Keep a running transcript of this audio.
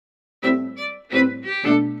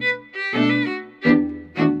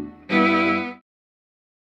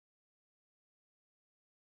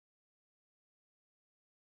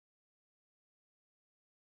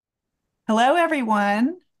Hello,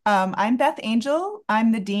 everyone. I'm Beth Angel.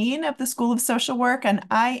 I'm the Dean of the School of Social Work, and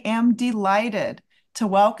I am delighted to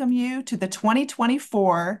welcome you to the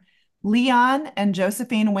 2024 Leon and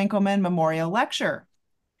Josephine Winkelman Memorial Lecture.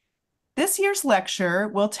 This year's lecture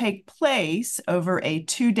will take place over a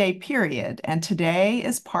 2-day period, and today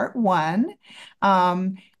is part one.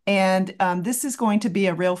 This is going to be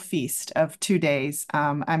a real feast of 2 days.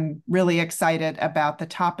 I'm really excited about the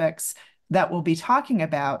topics that we'll be talking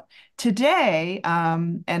about. Today,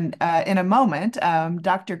 in a moment,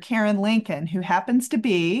 Dr. Karen Lincoln, who happens to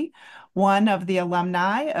be one of the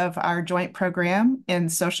alumni of our joint program in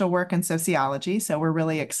social work and sociology. So we're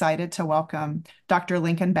really excited to welcome Dr.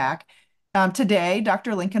 Lincoln back. Today,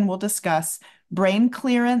 Dr. Lincoln will discuss brain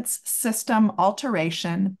clearance system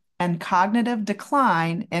alteration and cognitive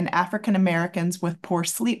decline in African Americans with poor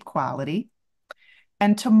sleep quality.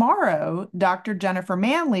 And tomorrow, Dr. Jennifer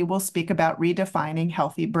Manley will speak about redefining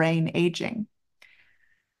healthy brain aging.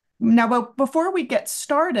 Now, before we get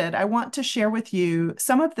started, I want to share with you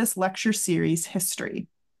some of this lecture series history.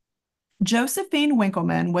 Josephine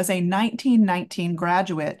Winkelman was a 1919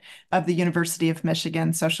 graduate of the University of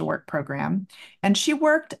Michigan social work program, and she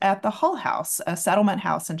worked at the Hull House, a settlement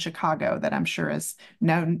house in Chicago that I'm sure is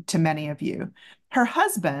known to many of you. Her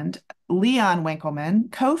husband, Leon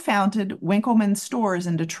Winkelman, co-founded Winkelman Stores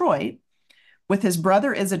in Detroit with his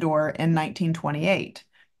brother Isidore in 1928.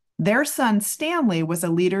 Their son, Stanley, was a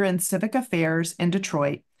leader in civic affairs in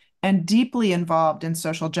Detroit and deeply involved in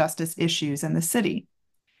social justice issues in the city.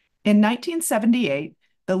 In 1978,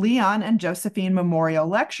 the Leon and Josephine Memorial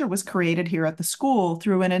Lecture was created here at the school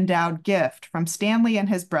through an endowed gift from Stanley and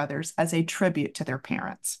his brothers as a tribute to their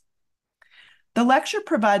parents. The lecture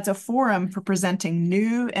provides a forum for presenting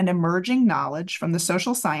new and emerging knowledge from the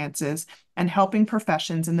social sciences and helping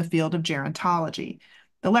professions in the field of gerontology.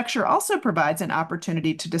 The lecture also provides an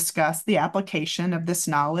opportunity to discuss the application of this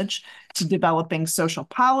knowledge to developing social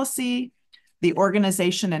policy, the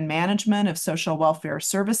organization and management of social welfare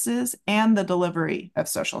services, and the delivery of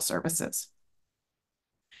social services.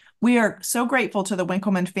 We are so grateful to the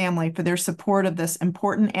Winkelman family for their support of this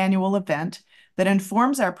important annual event that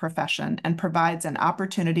informs our profession and provides an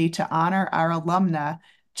opportunity to honor our alumna,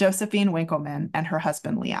 Josephine Winkelman, and her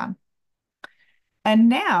husband, Leon. And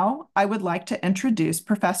now I would like to introduce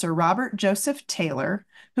Professor Robert Joseph Taylor,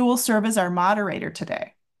 who will serve as our moderator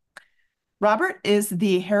today. Robert is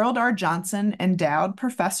the Harold R. Johnson Endowed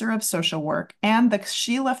Professor of Social Work and the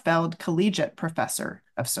Sheila Feld Collegiate Professor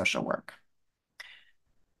of Social Work.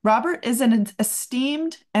 Robert is an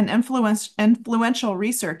esteemed and influential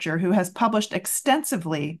researcher who has published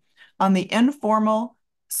extensively on the informal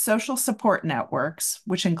social support networks,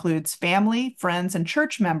 which includes family, friends, and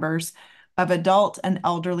church members of adult and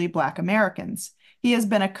elderly Black Americans. He has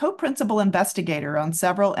been a co-principal investigator on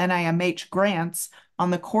several NIMH grants on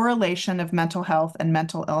the correlation of mental health and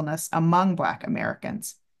mental illness among Black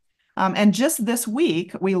Americans. And just this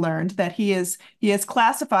week, we learned that he is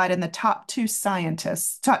classified in the top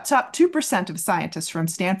 2% of scientists from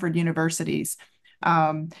Stanford University's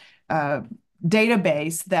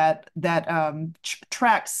database that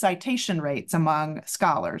tracks citation rates among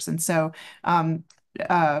scholars. And so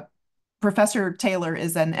Professor Taylor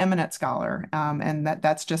is an eminent scholar, and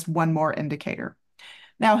that's just one more indicator.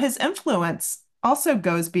 Now, his influence also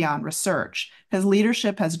goes beyond research. His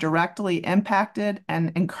leadership has directly impacted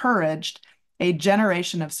and encouraged a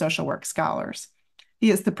generation of social work scholars. He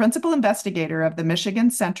is the principal investigator of the Michigan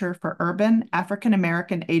Center for Urban African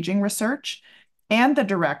American Aging Research and the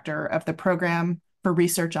director of the Program for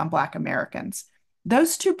Research on Black Americans.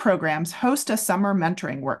 Those two programs host a summer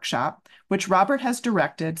mentoring workshop, which Robert has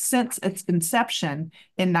directed since its inception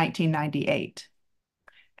in 1998.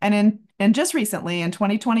 And just recently, in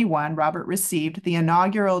 2021, Robert received the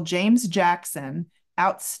inaugural James Jackson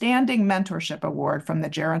Outstanding Mentorship Award from the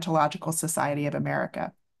Gerontological Society of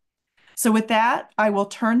America. So with that, I will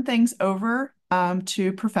turn things over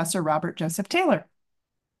to Professor Robert Joseph Taylor.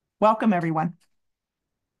 Welcome, everyone.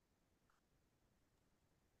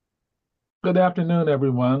 Good afternoon,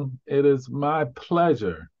 everyone. It is my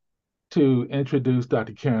pleasure to introduce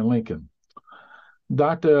Dr. Karen Lincoln.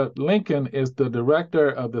 Dr. Lincoln is the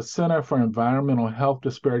director of the Center for Environmental Health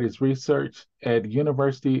Disparities Research at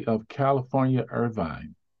University of California,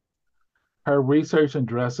 Irvine. Her research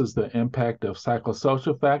addresses the impact of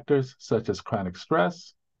psychosocial factors such as chronic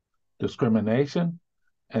stress, discrimination,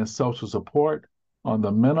 and social support on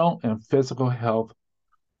the mental and physical health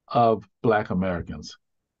of Black Americans.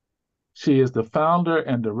 She is the founder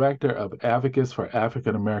and director of Advocates for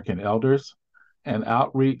African American Elders, an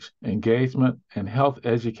outreach, engagement, and health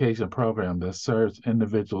education program that serves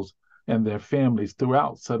individuals and their families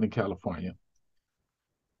throughout Southern California.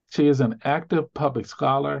 She is an active public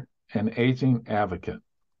scholar and aging advocate.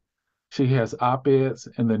 She has op-eds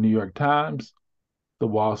in the New York Times, the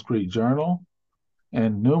Wall Street Journal,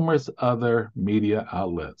 and numerous other media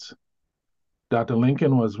outlets. Dr.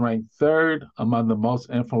 Lincoln was ranked third among the most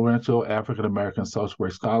influential African American social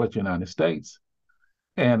work scholars in the United States.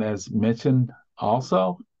 And as mentioned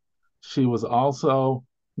also, she was also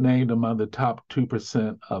named among the top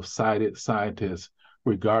 2% of cited scientists,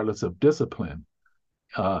 regardless of discipline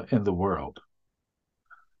in the world.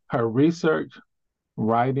 Her research,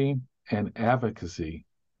 writing, and advocacy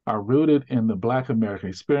are rooted in the Black American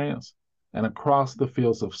experience and across the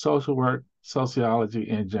fields of social work, sociology,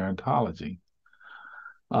 and gerontology.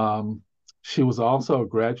 She was also a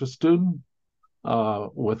graduate student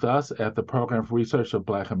with us at the Program for Research of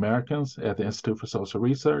Black Americans at the Institute for Social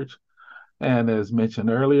Research. And as mentioned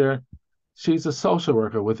earlier, she's a social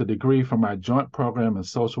worker with a degree from our joint program in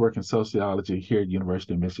social work and sociology here at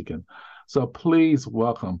University of Michigan. So please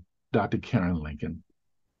welcome Dr. Karen Lincoln.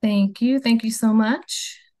 Thank you. Thank you so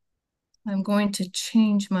much. I'm going to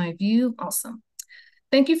change my view. Awesome.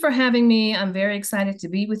 Thank you for having me. I'm very excited to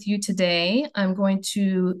be with you today. I'm going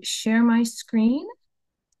to share my screen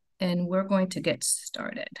and we're going to get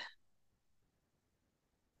started.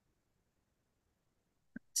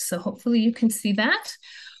 So hopefully you can see that.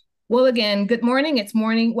 Well, again, good morning. It's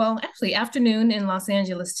morning, well, actually afternoon in Los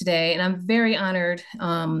Angeles today, and I'm very honored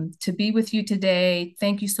to be with you today.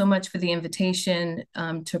 Thank you so much for the invitation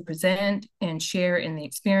to present and share in the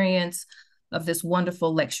experience of this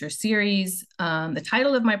wonderful lecture series. The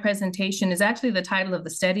title of my presentation is actually the title of the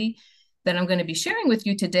study that I'm going to be sharing with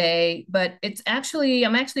you today, but I'm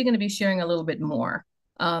actually going to be sharing a little bit more.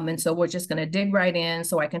 And so we're just going to dig right in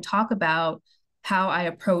so I can talk about how I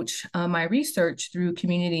approach my research through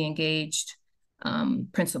community engaged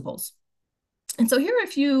principles. And so here are a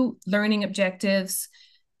few learning objectives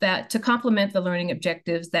to complement the learning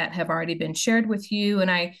objectives that have already been shared with you. And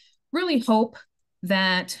I really hope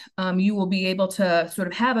that you will be able to sort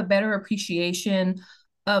of have a better appreciation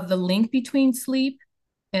of the link between sleep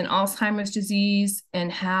and Alzheimer's disease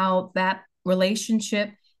and how that relationship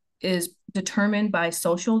is determined by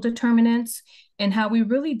social determinants, and how we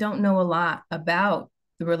really don't know a lot about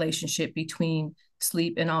the relationship between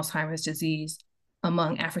sleep and Alzheimer's disease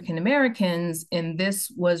among African Americans. And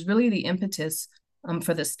this was really the impetus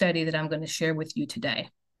for the study that I'm going to share with you today.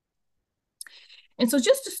 And so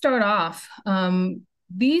just to start off,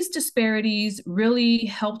 these disparities really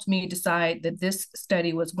helped me decide that this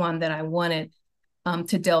study was one that I wanted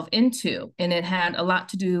to delve into. And it had a lot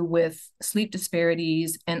to do with sleep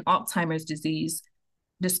disparities and Alzheimer's disease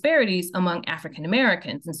disparities among African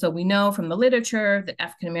Americans. And so we know from the literature that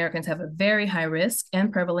African Americans have a very high risk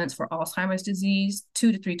and prevalence for Alzheimer's disease,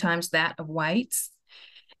 2 to 3 times that of whites.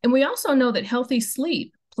 And we also know that healthy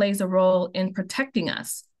sleep plays a role in protecting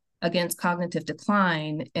us against cognitive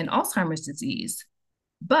decline and Alzheimer's disease.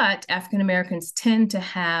 But African Americans tend to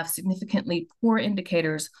have significantly poor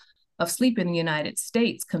indicators of sleep in the United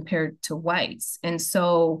States compared to whites. And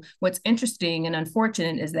so what's interesting and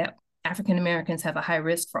unfortunate is that African Americans have a high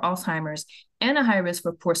risk for Alzheimer's and a high risk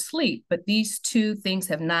for poor sleep, but these two things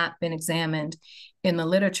have not been examined in the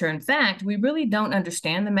literature. In fact, we really don't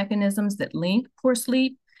understand the mechanisms that link poor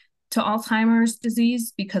sleep to Alzheimer's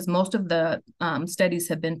disease because most of the studies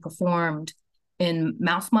have been performed in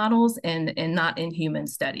mouse models and not in human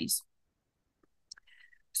studies.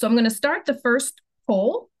 So I'm going to start the first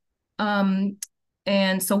poll. And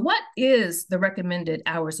so what is the recommended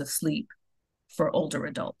hours of sleep for older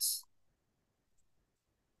adults?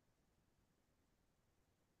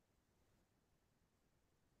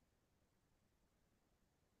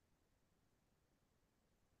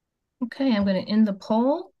 Okay, I'm going to end the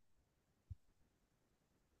poll.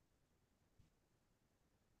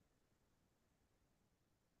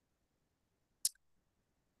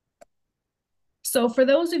 So for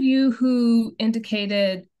those of you who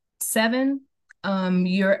indicated 7,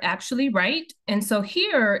 you're actually right. And so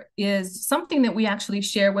here is something that we actually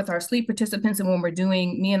share with our sleep participants. And when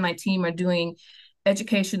me and my team are doing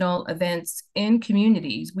educational events in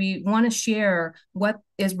communities, we want to share what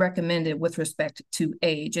is recommended with respect to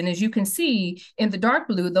age. And as you can see in the dark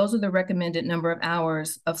blue, those are the recommended number of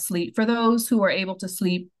hours of sleep for those who are able to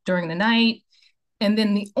sleep during the night. And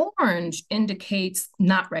then the orange indicates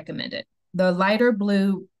not recommended. The lighter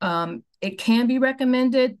blue, it can be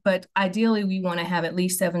recommended, but ideally we want to have at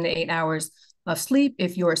least 7 to 8 hours of sleep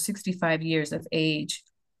if you're 65 years of age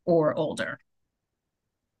or older.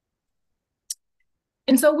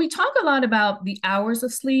 And so we talk a lot about the hours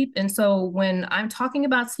of sleep. And so when I'm talking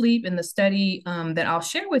about sleep in the study that I'll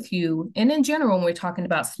share with you, and in general, when we're talking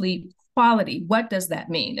about sleep quality, what does that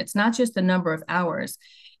mean? It's not just the number of hours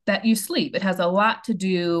that you sleep. It has a lot to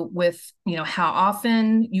do with, how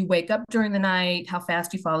often you wake up during the night, how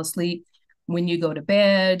fast you fall asleep, when you go to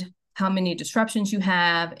bed, how many disruptions you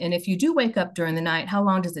have. And if you do wake up during the night, how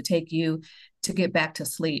long does it take you to get back to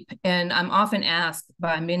sleep? And I'm often asked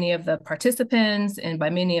by many of the participants and by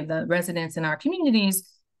many of the residents in our communities,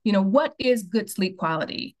 what is good sleep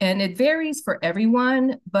quality? And it varies for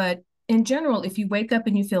everyone, but in general, if you wake up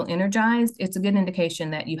and you feel energized, it's a good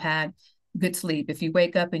indication that you had good sleep. If you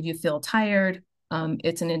wake up and you feel tired,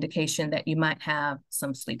 it's an indication that you might have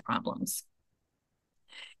some sleep problems.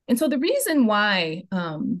 And so the reason why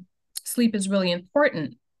sleep is really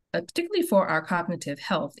important, particularly for our cognitive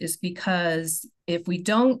health, is because if we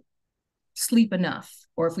don't sleep enough,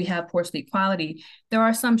 or if we have poor sleep quality, there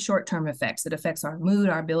are some short-term effects. It affects our mood,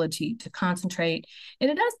 our ability to concentrate, and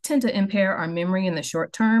it does tend to impair our memory in the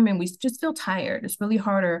short term, and we just feel tired. It's really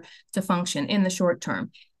harder to function in the short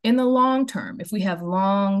term. In the long term, if we have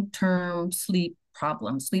long-term sleep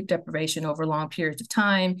problems, sleep deprivation over long periods of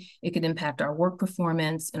time, it can impact our work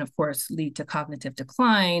performance and, of course, lead to cognitive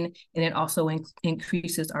decline. And it also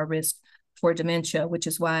increases our risk for dementia, which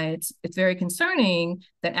is why it's very concerning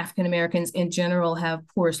that African Americans in general have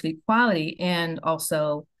poor sleep quality and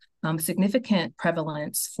also significant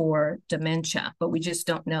prevalence for dementia, but we just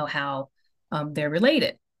don't know how they're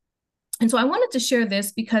related. And so I wanted to share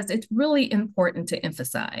this because it's really important to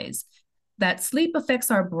emphasize that sleep affects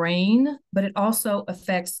our brain, but it also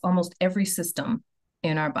affects almost every system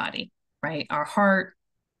in our body, right? Our heart,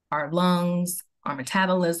 our lungs, our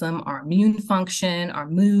metabolism, our immune function, our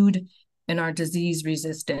mood, and our disease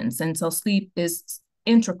resistance. And so sleep is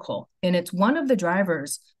integral, and it's one of the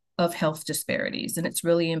drivers of health disparities. And it's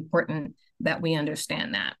really important that we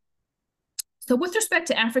understand that. So with respect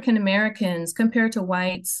to African Americans compared to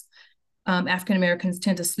whites, African Americans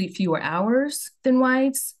tend to sleep fewer hours than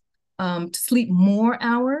whites, to sleep more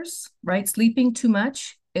hours, right? Sleeping too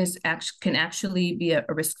much can actually be a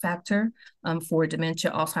risk factor for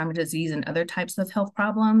dementia, Alzheimer's disease, and other types of health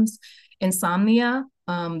problems. Insomnia,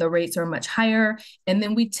 the rates are much higher. And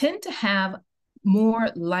then we tend to have more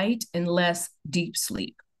light and less deep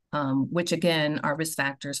sleep, which again are risk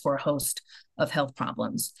factors for a host of health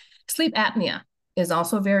problems. Sleep apnea is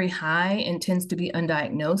also very high and tends to be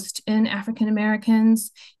undiagnosed in African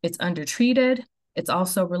Americans. It's undertreated. It's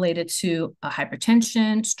also related to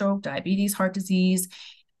hypertension, stroke, diabetes, heart disease.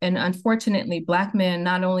 And unfortunately, Black men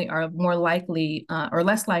not only are more likely or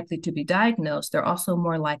less likely to be diagnosed, they're also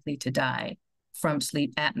more likely to die from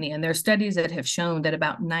sleep apnea. And there are studies that have shown that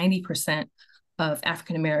about 90% of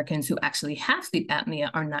African Americans who actually have sleep apnea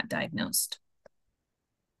are not diagnosed.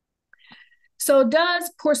 So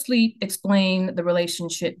does poor sleep explain the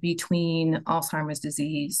relationship between Alzheimer's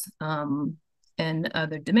disease and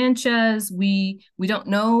other dementias? We don't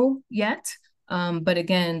know yet, but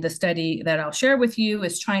again, the study that I'll share with you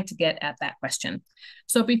is trying to get at that question.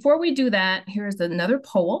 So before we do that, here's another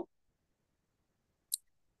poll.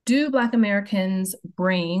 Do Black Americans'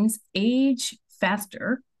 brains age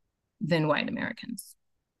faster than white Americans?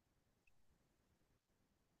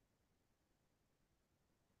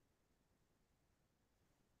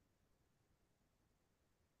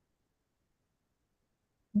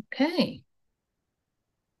 Okay.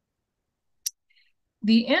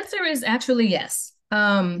 The answer is actually yes.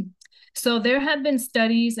 So there have been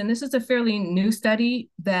studies, and this is a fairly new study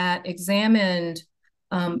that examined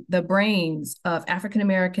the brains of African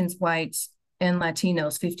Americans, whites, and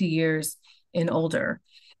Latinos 50 years and older.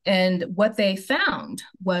 And what they found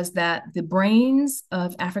was that the brains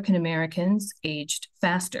of African Americans aged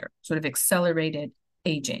faster, sort of accelerated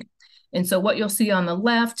aging. And so what you'll see on the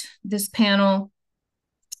left, this panel,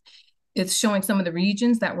 it's showing some of the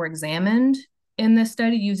regions that were examined in this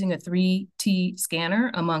study using a 3T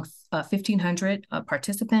scanner among 1,500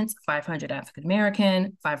 participants, 500 African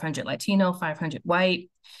American, 500 Latino, 500 white.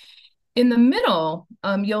 In the middle,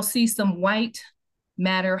 you'll see some white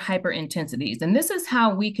matter hyperintensities. And this is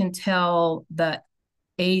how we can tell the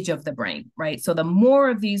age of the brain, right? So the more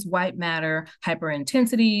of these white matter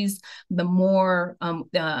hyperintensities, the more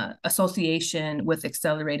association with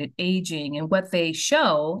accelerated aging. And what they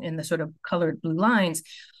show in the sort of colored blue lines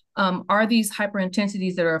are these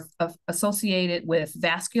hyperintensities that are associated with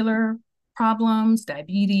vascular problems,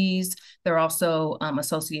 diabetes. They're also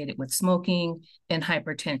associated with smoking and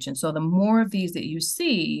hypertension. So the more of these that you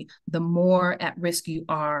see, the more at risk you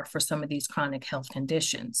are for some of these chronic health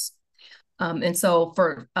conditions. And so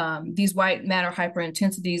for these white matter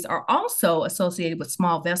hyperintensities are also associated with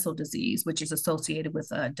small vessel disease, which is associated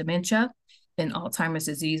with dementia and Alzheimer's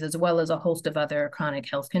disease, as well as a host of other chronic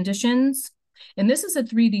health conditions. And this is a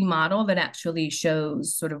 3D model that actually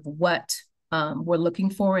shows sort of what we're looking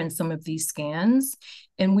for in some of these scans.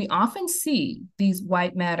 And we often see these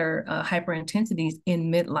white matter hyperintensities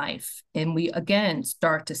in midlife. And we, again,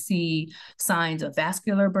 start to see signs of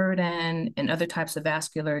vascular burden and other types of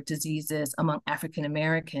vascular diseases among African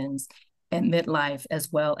Americans at midlife,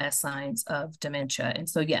 as well as signs of dementia. And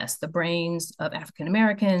so, yes, the brains of African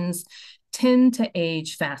Americans tend to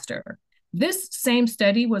age faster. This same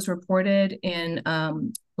study was reported in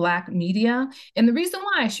Black media. And the reason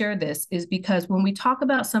why I share this is because when we talk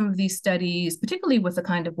about some of these studies, particularly with the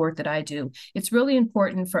kind of work that I do, it's really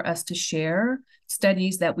important for us to share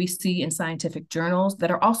studies that we see in scientific journals that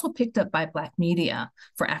are also picked up by Black media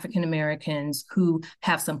for African Americans who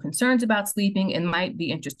have some concerns about sleeping and might be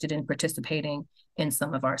interested in participating in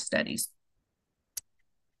some of our studies.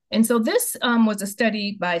 And so this was a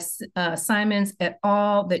study by Simons et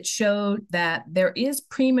al. That showed that there is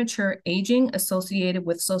premature aging associated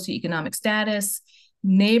with socioeconomic status,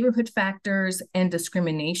 neighborhood factors, and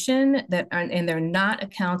discrimination and they're not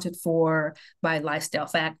accounted for by lifestyle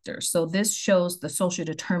factors. So this shows the social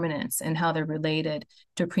determinants and how they're related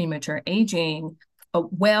to premature aging,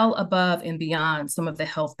 well above and beyond some of the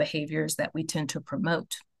health behaviors that we tend to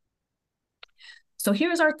promote. So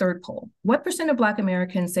here's our third poll. What % of Black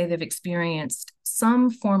Americans say they've experienced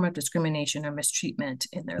some form of discrimination or mistreatment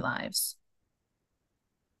in their lives?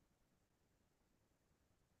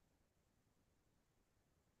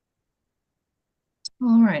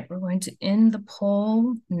 All right, we're going to end the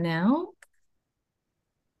poll now.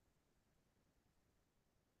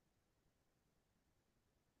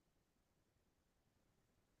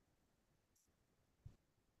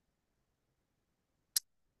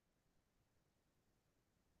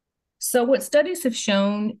 So what studies have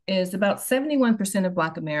shown is about 71% of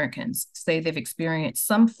Black Americans say they've experienced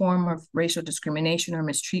some form of racial discrimination or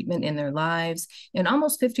mistreatment in their lives, and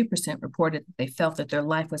almost 50% reported that they felt that their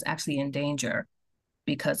life was actually in danger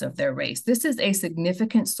because of their race. This is a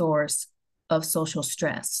significant source of social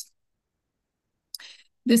stress.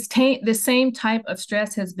 This same type of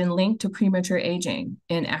stress has been linked to premature aging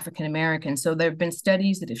in African Americans. So there have been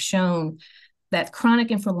studies that have shown that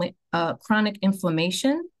chronic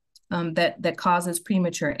inflammation that causes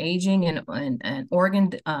premature aging and organ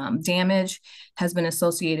damage has been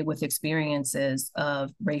associated with experiences of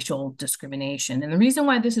racial discrimination. And the reason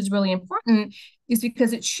why this is really important is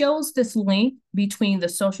because it shows this link between the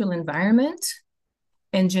social environment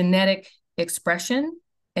and genetic expression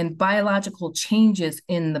and biological changes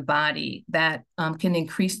in the body that can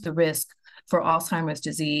increase the risk for Alzheimer's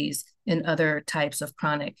disease and other types of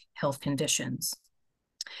chronic health conditions.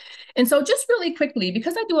 And so just really quickly,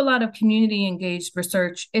 because I do a lot of community engaged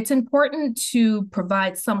research, it's important to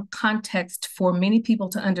provide some context for many people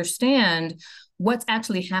to understand what's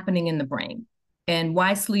actually happening in the brain and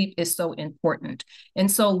why sleep is so important. And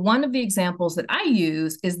so one of the examples that I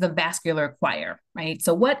use is the vascular choir, right?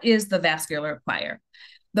 So what is the vascular choir?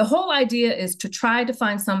 The whole idea is to try to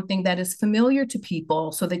find something that is familiar to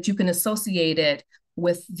people so that you can associate it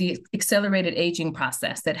with the accelerated aging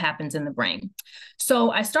process that happens in the brain. So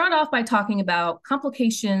I start off by talking about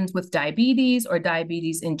complications with diabetes or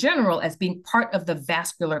diabetes in general as being part of the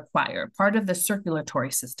vascular choir, part of the circulatory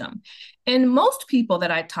system. And most people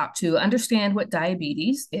that I talk to understand what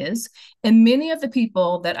diabetes is. And many of the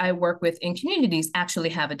people that I work with in communities actually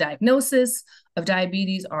have a diagnosis of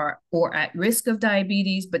diabetes or at risk of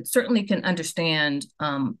diabetes, but certainly can understand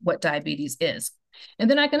what diabetes is. And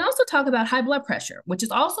then I can also talk about high blood pressure, which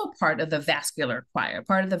is also part of the vascular choir,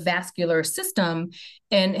 part of the vascular system,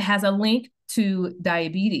 and has a link to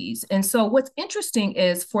diabetes. And so what's interesting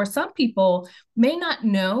is for some people may not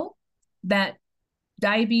know that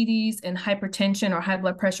diabetes and hypertension or high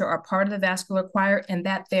blood pressure are part of the vascular choir and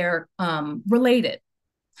that they're related.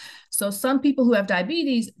 So some people who have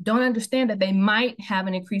diabetes don't understand that they might have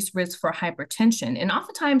an increased risk for hypertension. And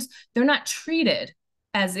oftentimes they're not treated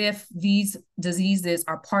as if these diseases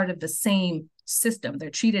are part of the same system. They're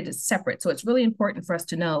treated as separate. So it's really important for us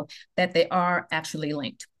to know that they are actually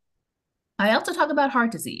linked. I also talk about heart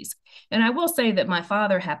disease. And I will say that my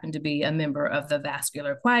father happened to be a member of the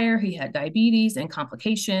vascular choir. He had diabetes and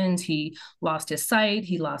complications. He lost his sight.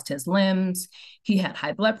 He lost his limbs. He had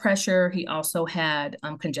high blood pressure. He also had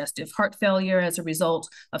congestive heart failure as a result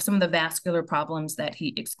of some of the vascular problems that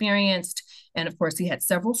he experienced. And of course, he had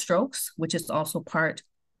several strokes, which is also part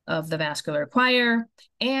of the vascular choir,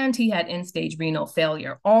 and he had end-stage renal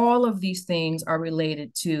failure. All of these things are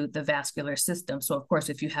related to the vascular system. So of course,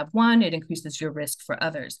 if you have one, it increases your risk for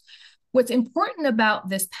others. What's important about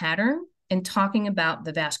this pattern in talking about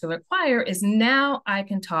the vascular choir is now I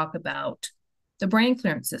can talk about the brain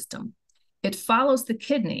clearance system. It follows the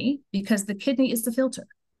kidney because the kidney is the filter.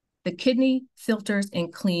 The kidney filters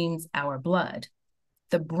and cleans our blood.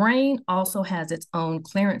 The brain also has its own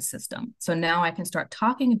clearance system. So now I can start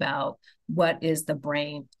talking about what is the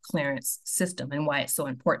brain clearance system and why it's so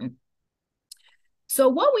important. So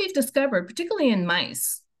what we've discovered, particularly in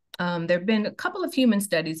mice, there have been a couple of human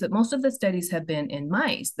studies, but most of the studies have been in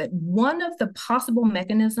mice, that one of the possible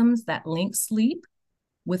mechanisms that link sleep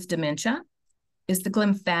with dementia is the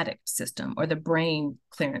glymphatic system or the brain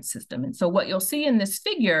clearance system. And so what you'll see in this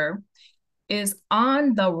figure is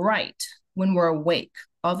on the right, when we're awake,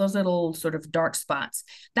 all those little sort of dark spots,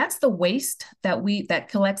 that's the waste that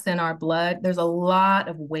collects in our blood. There's a lot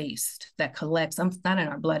of waste that collects, not in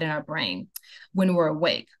our blood, in our brain when we're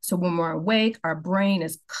awake. So when we're awake, our brain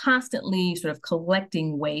is constantly sort of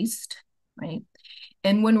collecting waste, right?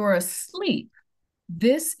 And when we're asleep,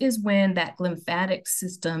 this is when that glymphatic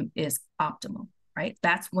system is optimal, right?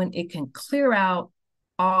 That's when it can clear out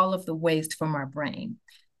all of the waste from our brain.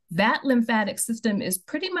 That lymphatic system is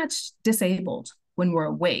pretty much disabled when we're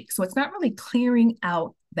awake. So it's not really clearing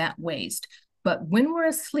out that waste. But when we're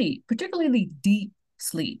asleep, particularly deep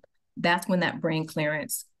sleep, that's when that brain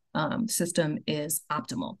clearance system is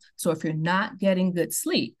optimal. So if you're not getting good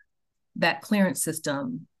sleep, that clearance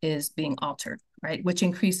system is being altered, right? Which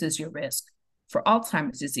increases your risk for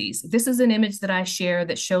Alzheimer's disease. This is an image that I share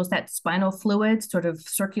that shows that spinal fluid sort of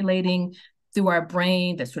circulating through our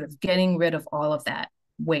brain, that's sort of getting rid of all of that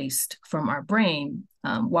waste from our brain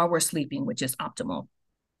while we're sleeping, which is optimal.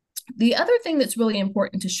 The other thing that's really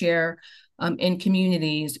important to share in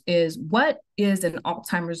communities is what is an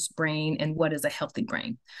Alzheimer's brain and what is a healthy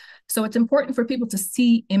brain. So it's important for people to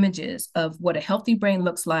see images of what a healthy brain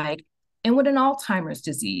looks like and what an Alzheimer's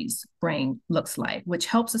disease brain looks like, which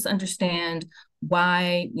helps us understand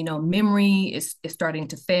why, memory is starting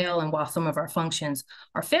to fail and while some of our functions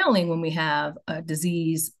are failing when we have a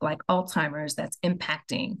disease like Alzheimer's that's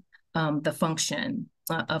impacting the function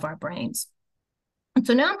of our brains.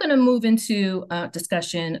 So now I'm going to move into a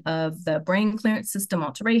discussion of the brain clearance system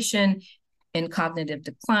alteration and cognitive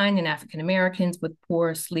decline in African Americans with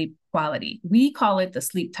poor sleep quality. We call it the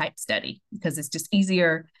sleep type study because it's just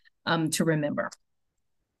easier to remember.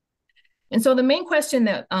 And so the main question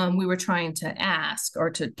that we were trying to ask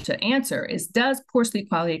or to answer is, does poor sleep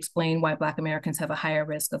quality explain why Black Americans have a higher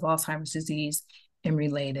risk of Alzheimer's disease and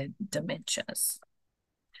related dementias?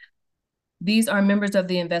 These are members of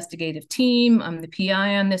the investigative team. I'm the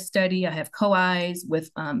PI on this study. I have co-Is with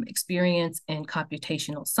experience in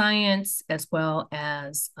computational science as well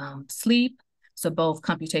as sleep. So both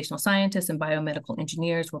computational scientists and biomedical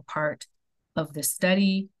engineers were part of this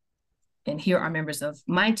study. And here are members of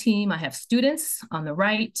my team. I have students on the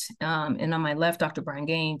right, and on my left, Dr. Brian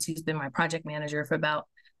Gaines. He's been my project manager for about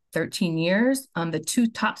 13 years. The two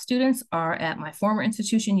top students are at my former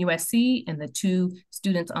institution, USC, and the two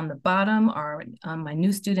students on the bottom are my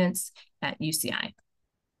new students at UCI.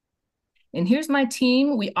 And here's my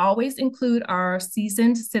team. We always include our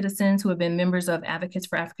seasoned citizens who have been members of Advocates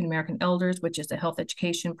for African American Elders, which is a health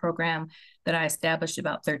education program that I established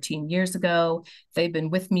about 13 years ago. They've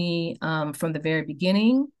been with me from the very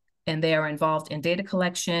beginning, and they are involved in data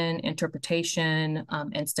collection, interpretation,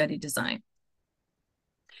 and study design.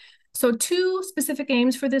 So two specific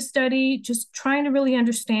aims for this study, just trying to really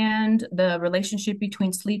understand the relationship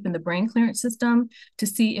between sleep and the brain clearance system to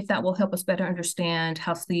see if that will help us better understand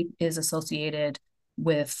how sleep is associated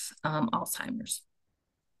with Alzheimer's.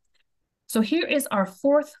 So here is our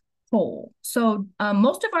fourth poll. So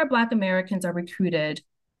most of our Black Americans are recruited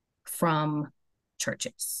from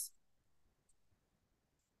churches.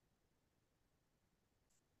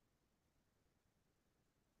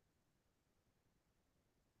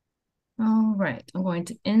 All right, I'm going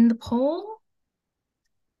to end the poll.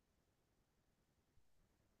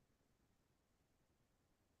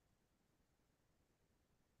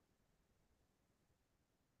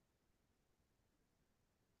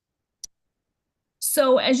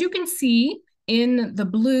 So as you can see in the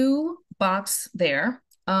blue box there,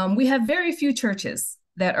 we have very few churches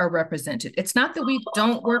that are represented. It's not that we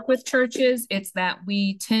don't work with churches, it's that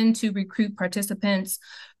we tend to recruit participants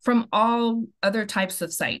from all other types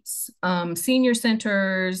of sites, senior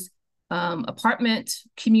centers, apartment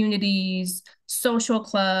communities, social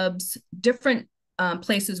clubs, different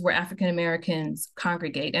places where African Americans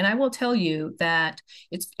congregate. And I will tell you that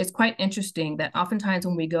it's quite interesting that oftentimes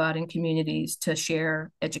when we go out in communities to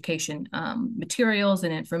share education materials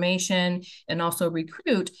and information and also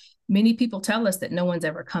recruit, many people tell us that no one's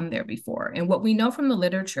ever come there before. And what we know from the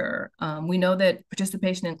literature, we know that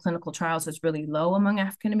participation in clinical trials is really low among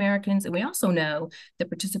African Americans. And we also know that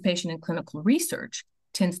participation in clinical research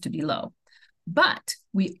tends to be low. But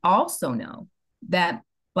we also know that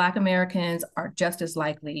Black Americans are just as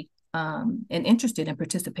likely and interested in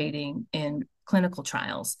participating in clinical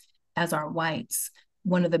trials as are whites.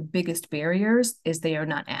 One of the biggest barriers is they are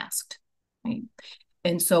not asked, right?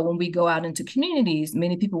 And so when we go out into communities,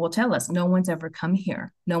 many people will tell us, no one's ever come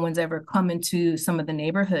here. No one's ever come into some of the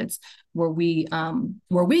neighborhoods where we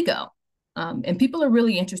go. And people are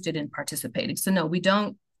really interested in participating. So no, we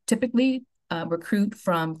don't typically recruit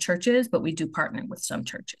from churches, but we do partner with some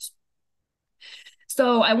churches.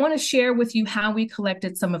 So I want to share with you how we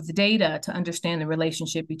collected some of the data to understand the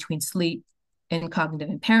relationship between sleep and cognitive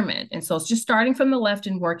impairment. And so it's just starting from the left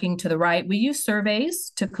and working to the right. We use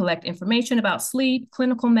surveys to collect information about sleep,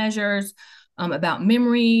 clinical measures, about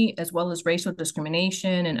memory, as well as racial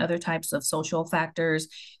discrimination and other types of social factors.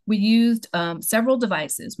 We used several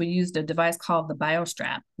devices. We used a device called the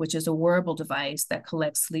BioStrap, which is a wearable device that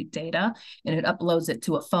collects sleep data, and it uploads it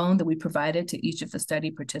to a phone that we provided to each of the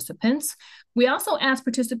study participants. We also asked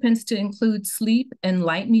participants to include sleep and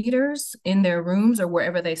light meters in their rooms or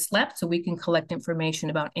wherever they slept, so we can collect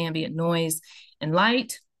information about ambient noise and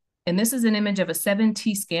light. And this is an image of a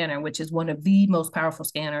 7T scanner, which is one of the most powerful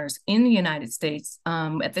scanners in the United States.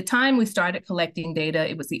 At the time we started collecting data,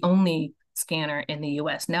 it was the only scanner in the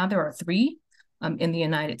US. Now there are 3 in the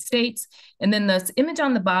United States. And then this image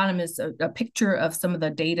on the bottom is a picture of some of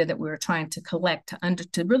the data that we were trying to collect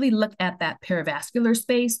to really look at that perivascular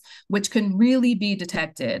space, which can really be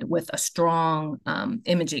detected with a strong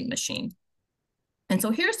imaging machine. And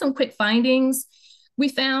so here's some quick findings. We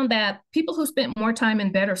found that people who spent more time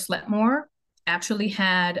in bed or slept more actually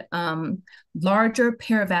had larger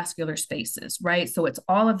perivascular spaces, right? So it's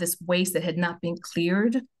all of this waste that had not been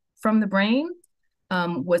cleared from the brain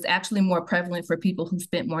was actually more prevalent for people who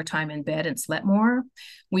spent more time in bed and slept more.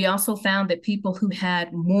 We also found that people who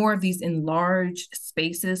had more of these enlarged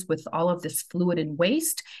spaces with all of this fluid and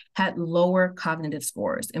waste had lower cognitive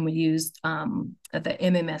scores. And we used the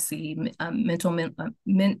MMSE,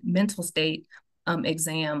 mental state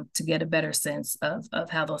exam to get a better sense of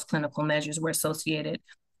how those clinical measures were associated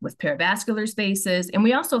with perivascular spaces. And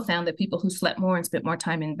we also found that people who slept more and spent more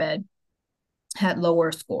time in bed had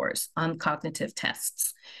lower scores on cognitive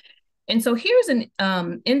tests. And so here's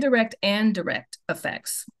an indirect and direct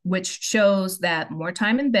effects, which shows that more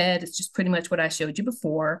time in bed, it's just pretty much what I showed you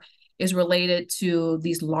before, is related to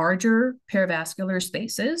these larger perivascular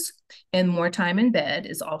spaces, and more time in bed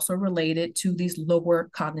is also related to these lower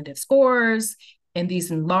cognitive scores, and these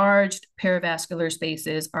enlarged perivascular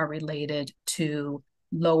spaces are related to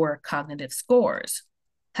lower cognitive scores.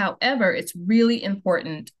 However, it's really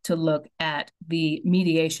important to look at the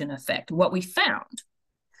mediation effect. What we found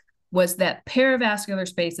was that perivascular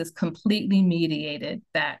spaces completely mediated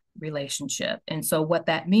that relationship. And so what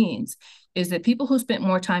that means is that people who spent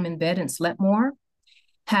more time in bed and slept more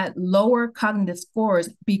had lower cognitive scores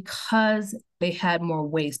because they had more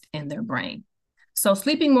waste in their brain. So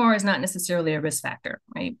sleeping more is not necessarily a risk factor,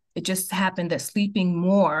 right? It just happened that sleeping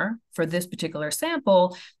more for this particular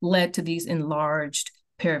sample led to these enlarged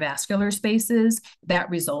perivascular spaces that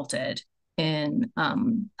resulted in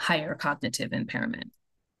higher cognitive impairment.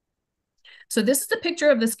 So this is a picture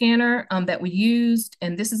of the scanner that we used,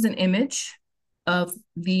 and this is an image of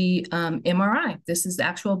the MRI. This is the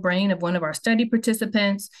actual brain of one of our study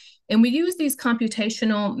participants. And we use these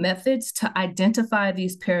computational methods to identify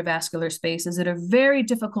these perivascular spaces that are very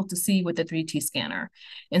difficult to see with the 3T scanner.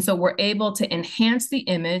 And so we're able to enhance the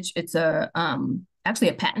image. It's actually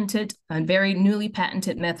a patented and very newly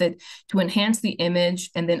patented method to enhance the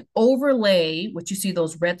image and then overlay what you see,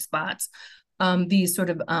 those red spots, these sort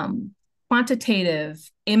of quantitative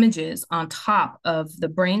images on top of the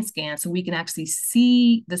brain scan so we can actually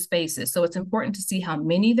see the spaces. So it's important to see how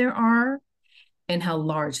many there are and how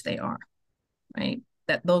large they are, right?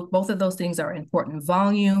 That both of those things are important,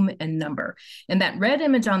 volume and number. And that red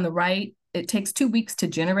image on the right, it takes 2 weeks to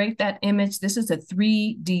generate that image. This is a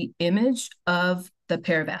 3D image of the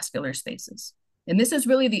perivascular spaces. And this is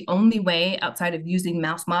really the only way outside of using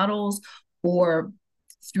mouse models or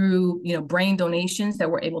through brain donations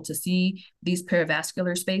that we're able to see these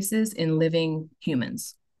perivascular spaces in living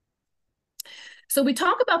humans. So we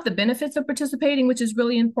talk about the benefits of participating, which is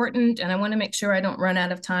really important. And I want to make sure I don't run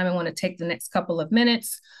out of time. I want to take the next couple of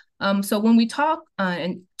minutes So when we talk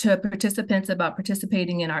to participants about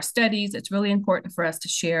participating in our studies, it's really important for us to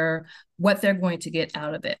share what they're going to get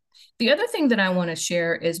out of it. The other thing that I want to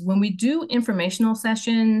share is when we do informational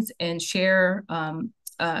sessions and share,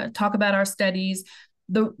 talk about our studies,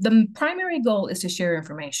 the primary goal is to share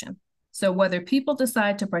information. So whether people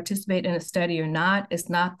decide to participate in a study or not is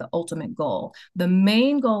not the ultimate goal. The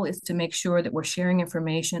main goal is to make sure that we're sharing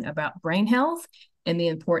information about brain health and the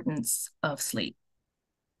importance of sleep.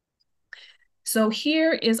 So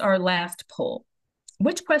here is our last poll.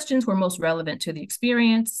 Which questions were most relevant to the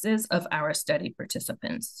experiences of our study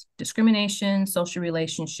participants? Discrimination, social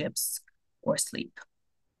relationships, or sleep?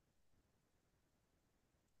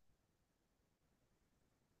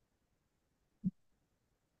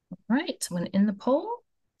 All right, I'm going to end the poll.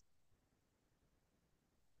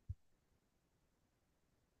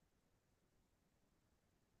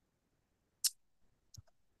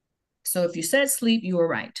 So if you said sleep, you were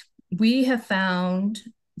right. We have found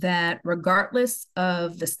that regardless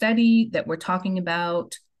of the study that we're talking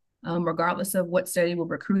about, regardless of what study we're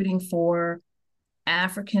recruiting for,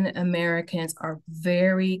 African Americans are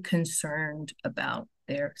very concerned about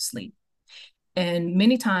their sleep. And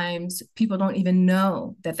many times people don't even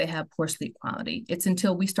know that they have poor sleep quality. It's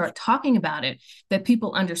until we start talking about it that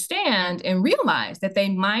people understand and realize that they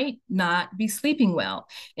might not be sleeping well.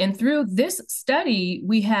 And through this study,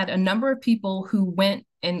 we had a number of people who went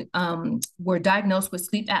and were diagnosed with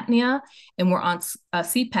sleep apnea and were on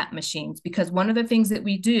CPAP machines, because one of the things that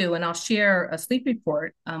we do, and I'll share a sleep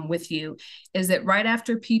report with you, is that right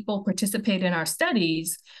after people participate in our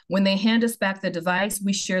studies, when they hand us back the device,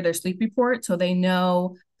 we share their sleep report so they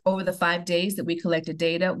know over the 5 days that we collected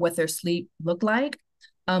data what their sleep looked like.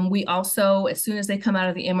 We also, as soon as they come out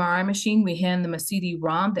of the MRI machine, we hand them a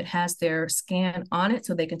CD-ROM that has their scan on it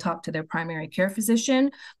so they can talk to their primary care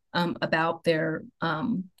physician about their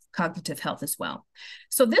cognitive health as well.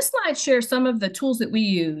 So this slide shares some of the tools that we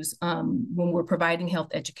use when we're providing health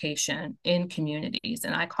education in communities,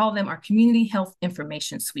 and I call them our community health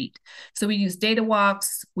information suite. So we use data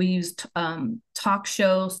walks, we use talk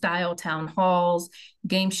show style town halls,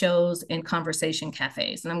 game shows, and conversation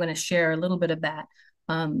cafes. And I'm going to share a little bit of that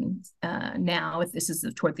now, if this is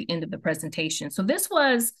toward the end of the presentation. So this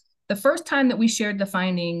was the first time that we shared the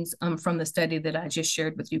findings from the study that I just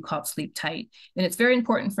shared with you called Sleep Tight. And it's very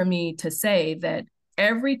important for me to say that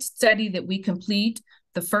every study that we complete,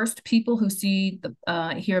 the first people who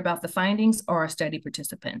hear about the findings are our study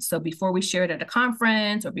participants. So before we share it at a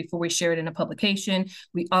conference or before we share it in a publication,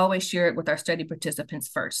 we always share it with our study participants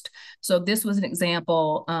first. So this was an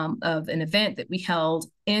example of an event that we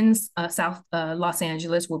held in South Los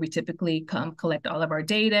Angeles, where we typically come collect all of our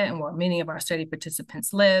data and where many of our study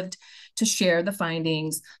participants lived, to share the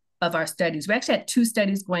findings of our studies. We actually had 2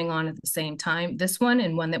 studies going on at the same time, this one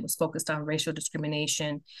and one that was focused on racial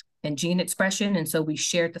discrimination and gene expression. And so we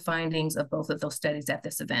shared the findings of both of those studies at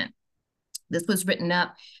this event. This was written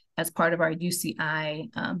up as part of our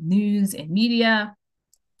UCI news and media.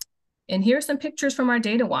 And here are some pictures from our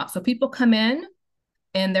data walk. So people come in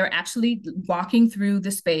and they're actually walking through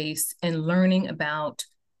the space and learning about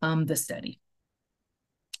the study.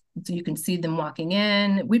 So you can see them walking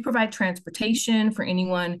in. We provide transportation for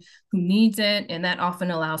anyone who needs it, and that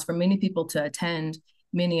often allows for many people to attend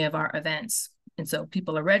many of our events. And so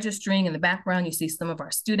people are registering. In the background, you see some of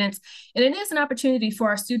our students, and it is an opportunity for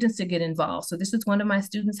our students to get involved. So this is one of my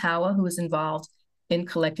students, Hawa, who is involved in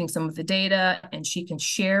collecting some of the data, and she can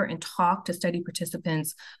share and talk to study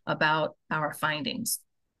participants about our findings.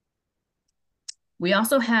 We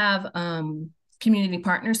also have community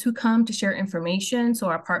partners who come to share information. So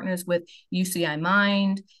our partners with UCI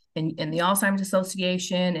Mind and the Alzheimer's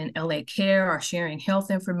Association and LA Care are sharing health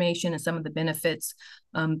information and some of the benefits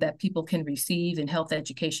that people can receive in health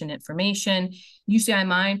education information. UCI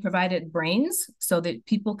Mind provided brains so that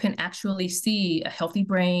people can actually see a healthy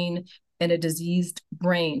brain and a diseased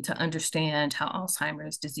brain to understand how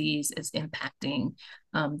Alzheimer's disease is impacting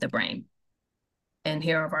the brain. And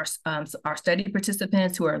here are our study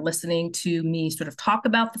participants who are listening to me sort of talk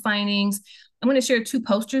about the findings. I'm going to share 2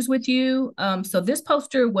 posters with you. So this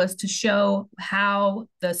poster was to show how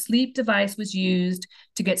the sleep device was used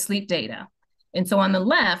to get sleep data. And so on the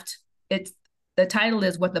left, the title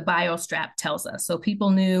is What the BioStrap Tells Us. So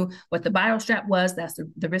people knew what the BioStrap was. That's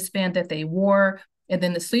the wristband that they wore. And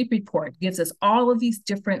then the sleep report gives us all of these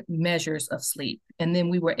different measures of sleep. And then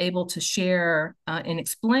we were able to share and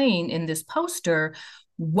explain in this poster,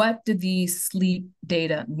 what do these sleep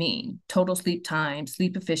data mean? Total sleep time,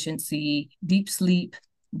 sleep efficiency, deep sleep,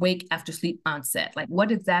 wake after sleep onset. Like, what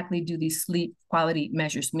exactly do these sleep quality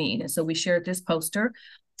measures mean? And so we shared this poster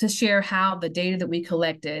to share how the data that we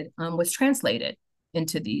collected was translated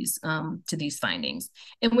into these findings.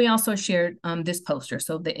 And we also shared this poster,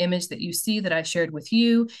 so the image that you see that I shared with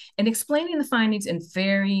you, and explaining the findings in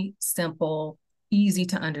very simple, easy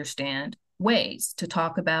to understand ways to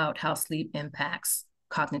talk about how sleep impacts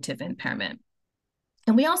cognitive impairment.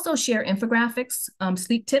 And we also share infographics,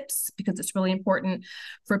 sleep tips, because it's really important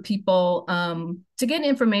for people to get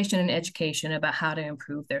information and education about how to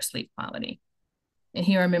improve their sleep quality. And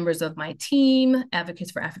here are members of my team,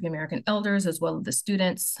 advocates for African American elders, as well as the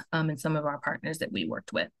students and some of our partners that we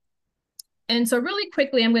worked with. And so really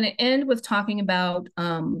quickly, I'm going to end with talking about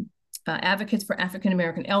advocates for African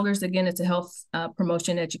American elders. Again, it's a health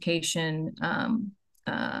promotion education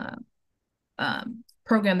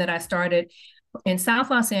program that I started in South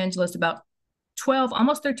Los Angeles about 12,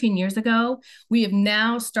 almost 13 years ago. We have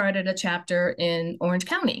now started a chapter in Orange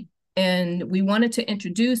County. And we wanted to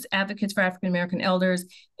introduce advocates for African American elders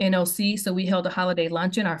in OC. So we held a holiday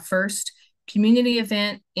luncheon, our first community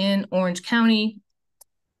event in Orange County.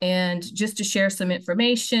 And just to share some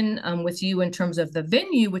information with you in terms of the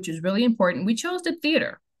venue, which is really important, we chose the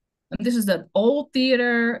theater. This is an old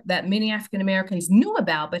theater that many African Americans knew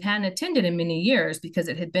about, but hadn't attended in many years because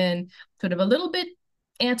it had been sort of a little bit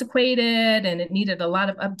antiquated and it needed a lot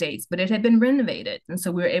of updates, but it had been renovated. And so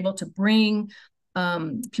we were able to bring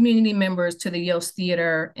community members to the Yost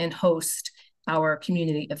Theater and host our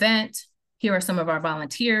community event. Here are some of our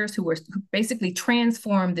volunteers who basically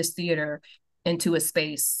transformed this theater into a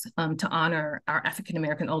space to honor our African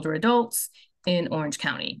American older adults in Orange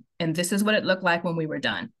County. And this is what it looked like when we were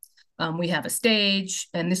done. We have a stage,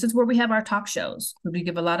 and this is where we have our talk shows. We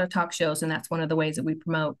give a lot of talk shows, and that's one of the ways that we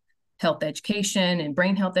promote health education and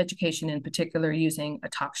brain health education in particular, using a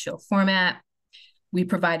talk show format. We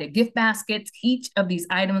provided gift baskets. Each of these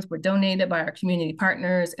items were donated by our community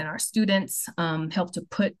partners, and our students helped to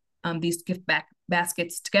put these gift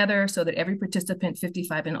baskets together so that every participant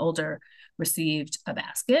 55 and older received a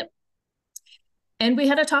basket. And we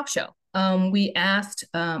had a talk show. We asked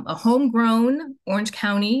a homegrown Orange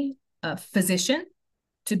County physician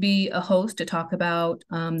to be a host to talk about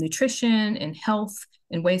nutrition and health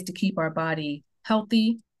and ways to keep our body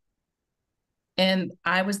healthy. And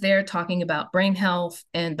I was there talking about brain health,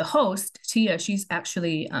 and the host, Tia, she's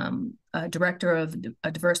actually a director of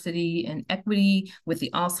diversity and equity with the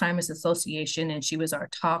Alzheimer's Association, and she was our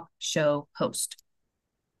talk show host.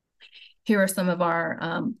 Here are some of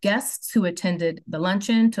our guests who attended the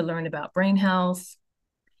luncheon to learn about brain health.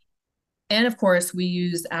 And of course, we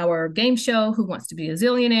used our game show, Who Wants to Be a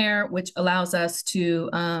Zillionaire, which allows us to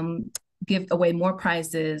give away more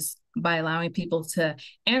prizes by allowing people to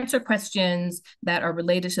answer questions that are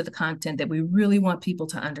related to the content that we really want people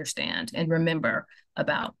to understand and remember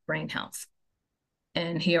about brain health.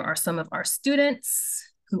 And here are some of our students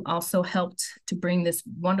who also helped to bring this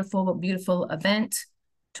wonderful, beautiful event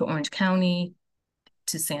to Orange County,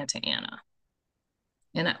 to Santa Ana.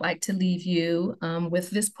 And I'd like to leave you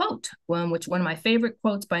with this quote, which one of my favorite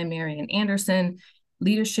quotes by Marian Anderson: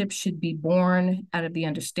 leadership should be born out of the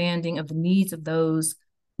understanding of the needs of those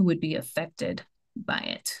who would be affected by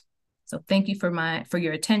it. So thank you for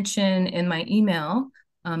your attention. And my email,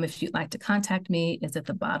 if you'd like to contact me, is at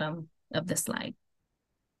the bottom of the slide.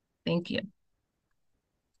 Thank you.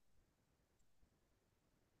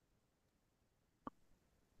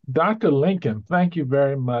 Dr. Lincoln, thank you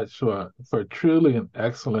very much for truly an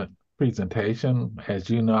excellent presentation. As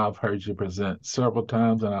you know, I've heard you present several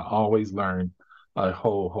times, and I always learn a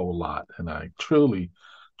whole lot. And I truly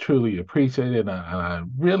appreciate it. And I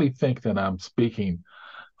really think that I'm speaking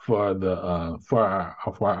for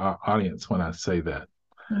our audience when I say that.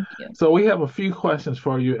 Thank you. So we have a few questions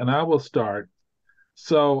for you, and I will start.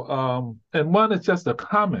 So, and one is just a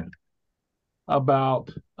comment about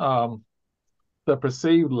the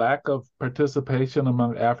perceived lack of participation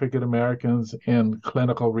among African Americans in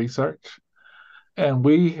clinical research. And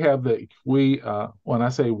we have when I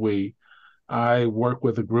say we, I work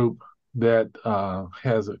with a group that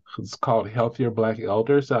it's called Healthier Black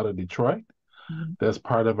Elders out of Detroit. Mm-hmm. That's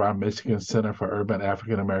part of our Michigan Center for Urban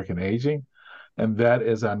African American Aging. And that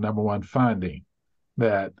is our number one finding,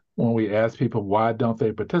 that when we ask people why don't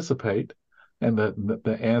they participate, and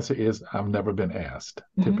the answer is, I've never been asked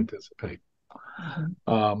to participate.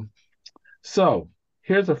 Mm-hmm. So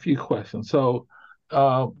here's a few questions. So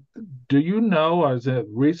do you know, or is there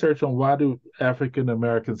research on why do African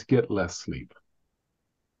Americans get less sleep?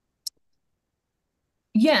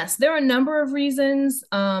 Yes, there are a number of reasons.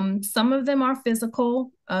 Some of them are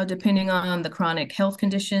physical, depending on the chronic health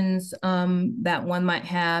conditions that one might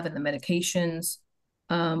have and the medications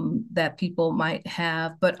that people might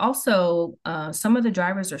have, but also some of the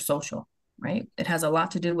drivers are social, right? It has a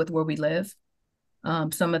lot to do with where we live.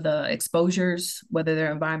 Some of the exposures, whether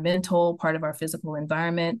they're environmental, part of our physical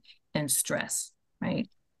environment, and stress, right?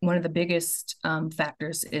 One of the biggest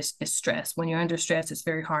factors is stress. When you're under stress, it's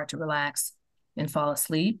very hard to relax and fall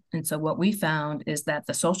asleep. And so what we found is that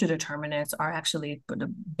the social determinants are actually the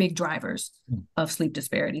big drivers of sleep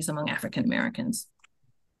disparities among African Americans.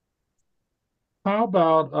 How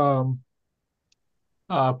about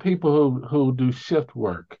people who do shift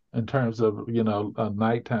work in terms of,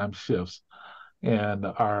 nighttime shifts? And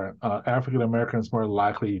are African Americans more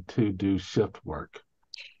likely to do shift work?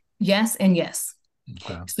 Yes and yes.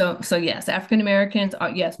 Okay. So yes, African Americans are,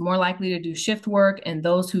 yes, more likely to do shift work, and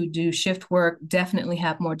those who do shift work definitely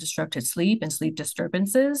have more disrupted sleep and sleep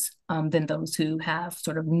disturbances than those who have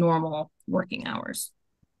sort of normal working hours.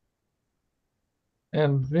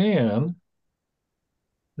 And then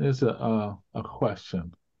there's a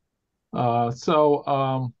question.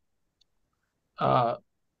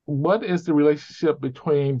 What is the relationship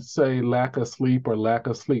between, say, lack of sleep or lack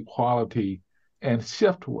of sleep quality and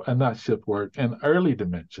not shift work, and early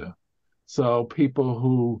dementia? So people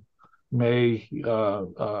who may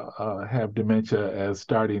have dementia as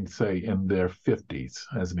starting, say, in their 50s,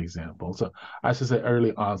 as an example. So I should say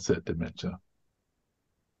early onset dementia.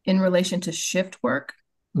 In relation to shift work?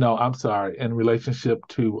 No, I'm sorry, in relationship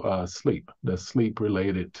to sleep, the sleep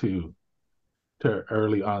related to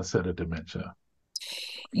early onset of dementia.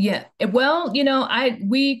 Yeah, well,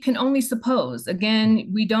 we can only suppose. Again,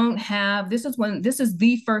 we don't have, this is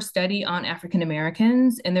the first study on African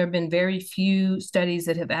Americans, and there have been very few studies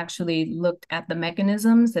that have actually looked at the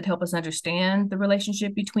mechanisms that help us understand the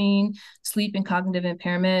relationship between sleep and cognitive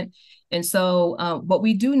impairment. And so what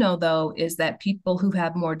we do know, though, is that people who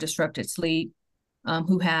have more disrupted sleep,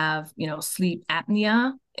 who have, sleep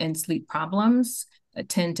apnea and sleep problems,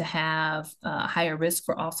 tend to have higher risk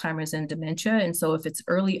for Alzheimer's and dementia. And so if it's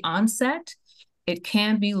early onset, it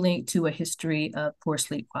can be linked to a history of poor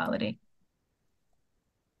sleep quality.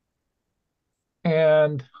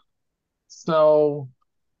 And so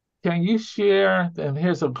can you share, and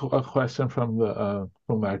here's a question from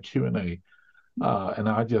our Q&A, and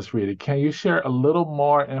I'll just read it. Can you share a little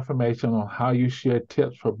more information on how you share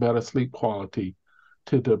tips for better sleep quality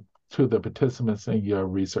to the participants in your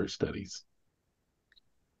research studies?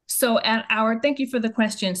 So thank you for the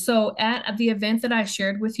question. So at the event that I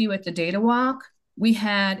shared with you at the data walk, we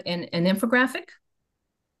had an infographic.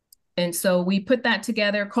 And so we put that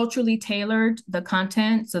together, culturally tailored the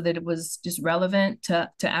content so that it was just relevant to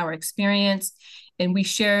our experience. And we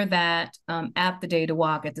share that at the data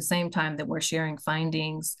walk at the same time that we're sharing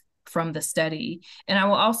findings from the study. And I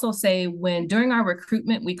will also say during our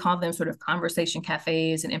recruitment, we call them sort of conversation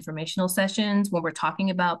cafes and informational sessions. When we're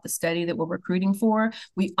talking about the study that we're recruiting for,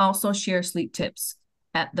 we also share sleep tips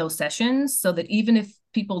at those sessions so that even if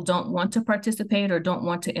people don't want to participate or don't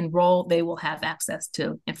want to enroll, they will have access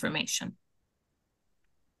to information.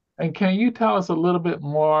 And can you tell us a little bit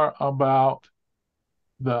more about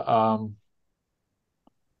the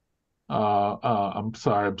I'm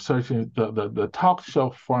sorry, I'm searching the talk show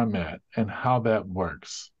format and how that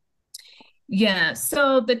works. Yeah,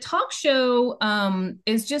 so the talk show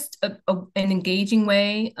is just an engaging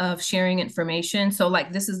way of sharing information. So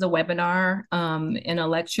like this is the webinar in a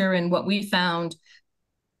lecture, and what we found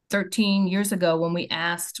 13 years ago when we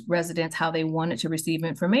asked residents how they wanted to receive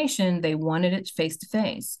information, they wanted it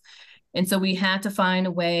face-to-face. And so we had to find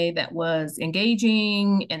a way that was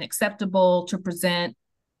engaging and acceptable to present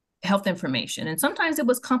health information. And sometimes it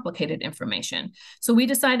was complicated information. So we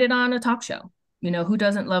decided on a talk show. Who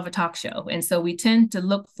doesn't love a talk show? And so we tend to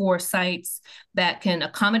look for sites that can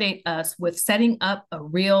accommodate us with setting up a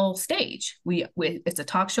real stage. It's a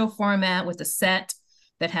talk show format with a set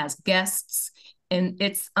that has guests, and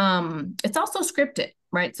it's also scripted,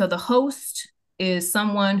 right? So the host is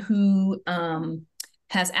someone who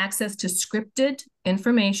has access to scripted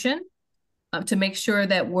information to make sure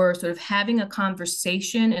that we're sort of having a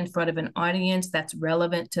conversation in front of an audience that's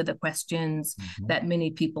relevant to the questions that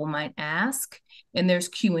many people might ask. And there's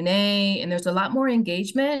Q&A, and there's a lot more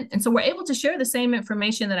engagement. And so we're able to share the same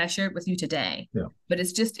information that I shared with you today, but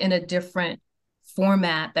it's just in a different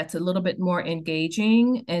format that's a little bit more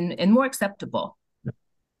engaging and more acceptable.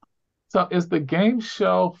 So is the game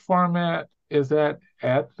show format, is that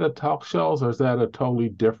at the talk shows, or is that a totally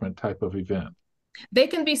different type of event? They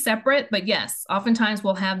can be separate, but yes, oftentimes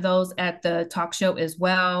we'll have those at the talk show as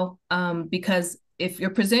well, because if you're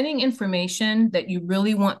presenting information that you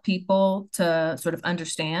really want people to sort of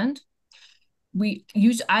understand,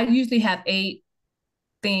 I usually have 8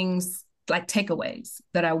 things like takeaways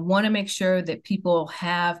that I want to make sure that people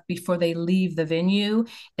have before they leave the venue.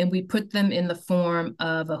 And we put them in the form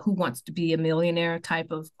of a who wants to be a millionaire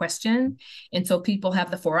type of question. And so people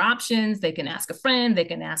have the 4 options. They can ask a friend, they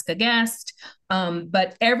can ask a guest,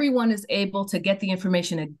 but everyone is able to get the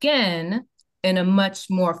information again in a much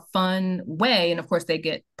more fun way. And of course, they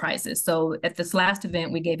get prizes. So at this last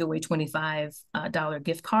event, we gave away $25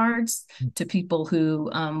 gift cards to people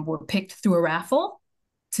who were picked through a raffle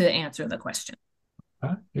to answer the question.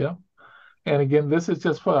 Yeah. And again, this is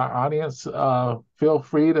just for our audience. Feel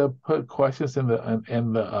free to put questions in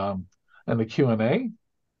the Q&A.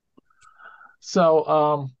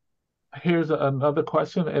 So here's another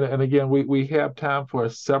question. And again, we have time for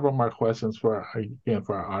several more questions for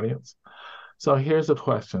our audience. So here's a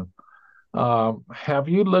question. Have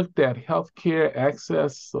you looked at healthcare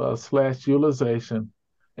access / utilization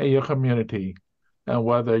in your community and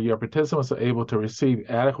whether your participants are able to receive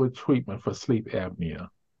adequate treatment for sleep apnea?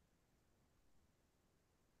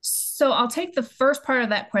 So I'll take the first part of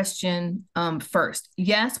that question first.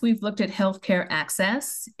 Yes, we've looked at healthcare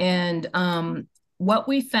access, and what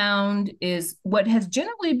we found is what has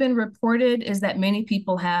generally been reported is that many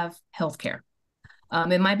people have healthcare.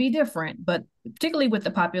 It might be different, but particularly with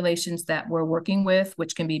the populations that we're working with,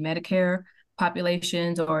 which can be Medicare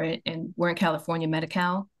populations or we're in California,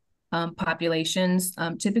 Medi-Cal populations,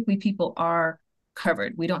 typically people are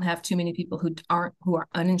covered. We don't have too many people who are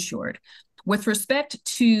uninsured. With respect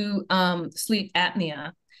to sleep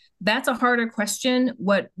apnea, that's a harder question.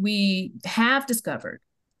 What we have discovered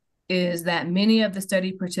is that many of the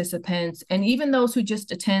study participants, and even those who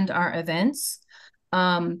just attend our events,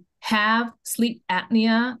 have sleep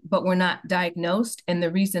apnea, but were not diagnosed. And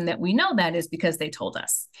the reason that we know that is because they told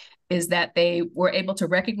us, is that they were able to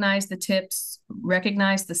recognize the tips,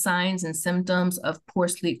 recognize the signs and symptoms of poor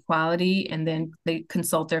sleep quality, and then they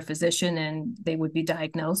consult their physician and they would be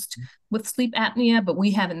diagnosed with sleep apnea, but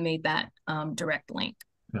we haven't made that direct link,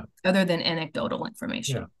 other than anecdotal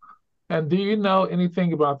information. Yeah. And do you know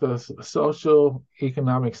anything about the social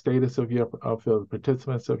economic status of the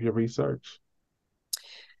participants of your research?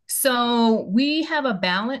 So we have a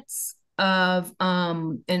balance of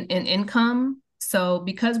in income. So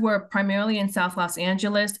because we're primarily in South Los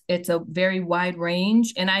Angeles, it's a very wide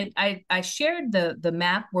range. And I shared the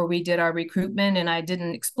map where we did our recruitment, and I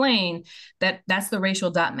didn't explain that that's the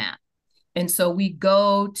racial dot map. And so we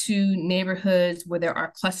go to neighborhoods where there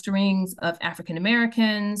are clusterings of African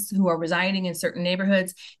Americans who are residing in certain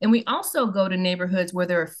neighborhoods. And we also go to neighborhoods where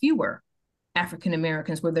there are fewer African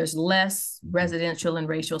Americans, where there's less residential and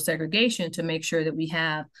racial segregation, to make sure that we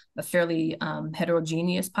have a fairly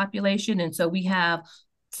heterogeneous population. And so we have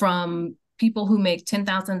from people who make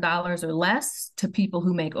 $10,000 or less to people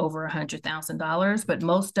who make over $100,000. But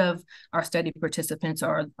most of our study participants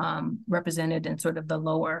are represented in sort of the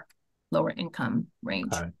lower income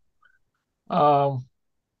range. Okay.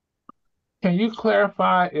 Can you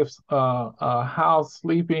clarify if how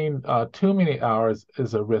sleeping too many hours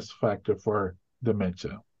is a risk factor for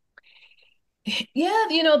dementia? Yeah,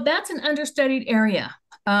 that's an understudied area.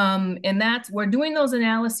 And we're doing those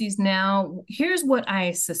analyses now. Here's what I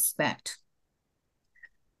suspect.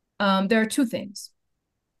 There are 2 things.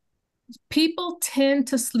 People tend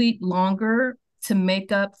to sleep longer to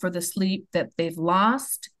make up for the sleep that they've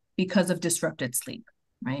lost because of disrupted sleep.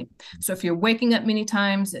 Right. So if you're waking up many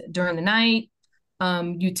times during the night,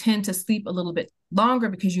 you tend to sleep a little bit longer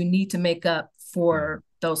because you need to make up for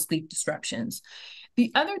those sleep disruptions.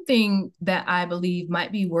 The other thing that I believe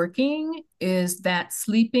might be working is that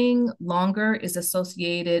sleeping longer is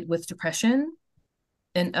associated with depression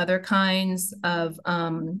and other kinds of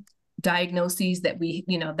diagnoses that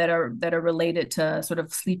that are related to sort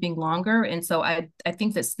of sleeping longer. And so I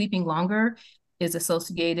think that sleeping longer is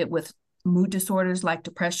associated with mood disorders like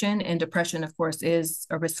depression, and depression, of course, is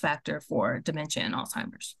a risk factor for dementia and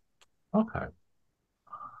Alzheimer's. Okay.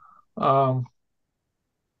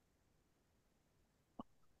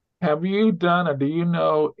 Have you done, or do you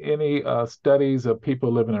know any studies of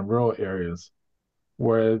people living in rural areas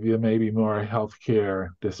where there may be more healthcare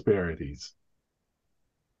disparities?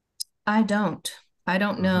 I don't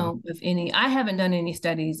know of any. I haven't done any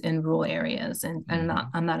studies in rural areas, and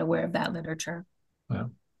I'm not aware of that literature. Yeah.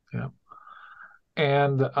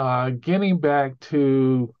 And getting back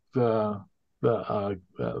to the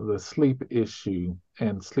sleep issue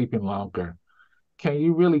and sleeping longer, can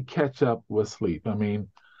you really catch up with sleep? I mean,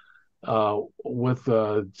 with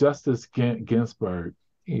Justice Ginsburg,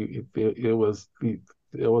 it was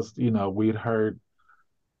we'd heard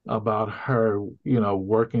about her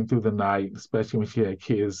working through the night, especially when she had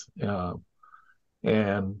kids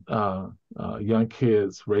and young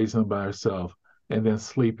kids, raising them by herself, and then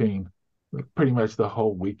sleeping pretty much the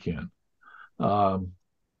whole weekend. Um,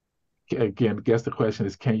 again, I guess the question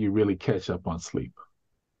is, can you really catch up on sleep?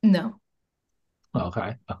 No.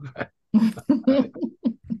 Okay, okay.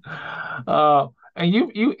 Right. And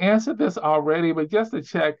you answered this already, but just to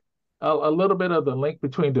check a little bit of the link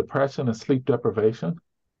between depression and sleep deprivation.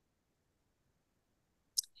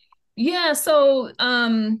 Yeah, so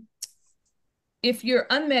if you're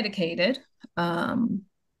unmedicated and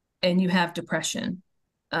you have depression,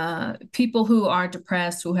 people who are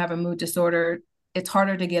depressed, who have a mood disorder, it's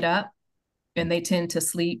harder to get up and they tend to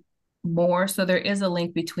sleep more. So there is a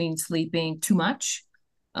link between sleeping too much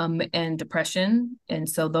and depression. And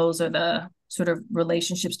so those are the sort of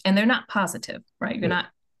relationships, and they're not positive, right? You're not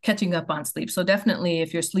catching up on sleep. So definitely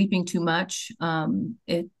if you're sleeping too much and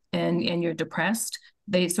you're depressed,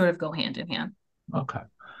 they sort of go hand in hand. Okay.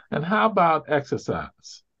 And how about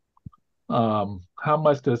exercise? How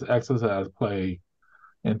much does exercise play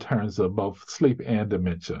in terms of both sleep and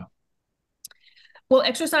dementia? Well,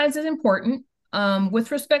 exercise is important.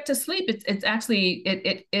 With respect to sleep, it's actually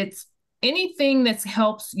it's anything that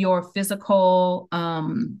helps your physical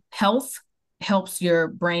health, helps your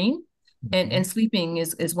brain, and sleeping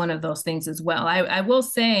is one of those things as well. I will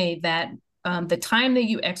say that the time that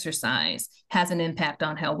you exercise has an impact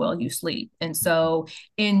on how well you sleep, and so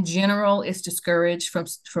in general, it's discouraged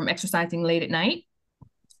from exercising late at night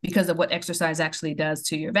because of what exercise actually does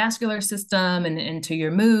to your vascular system and to your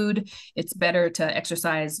mood. It's better to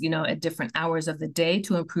exercise, at different hours of the day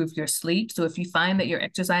to improve your sleep. So if you find that you're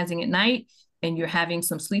exercising at night and you're having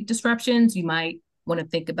some sleep disruptions, you might want to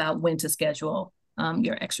think about when to schedule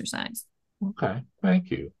your exercise. Okay, thank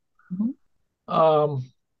you. Mm-hmm.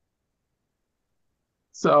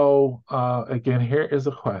 So again, here is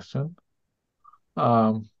a question.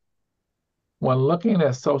 When looking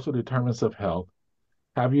at social determinants of health,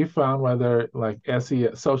 have you found whether like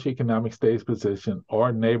socioeconomic status position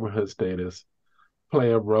or neighborhood status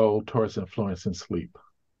play a role towards influencing sleep?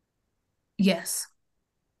 Yes.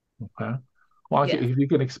 Okay. Why don't you, Yes. if you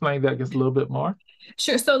can explain that just a little bit more?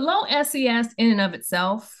 Sure. So low SES in and of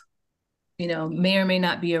itself, may or may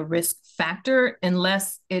not be a risk factor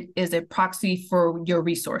unless it is a proxy for your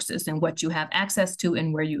resources and what you have access to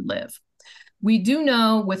and where you live. We do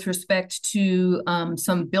know with respect to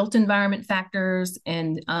some built environment factors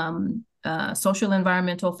and social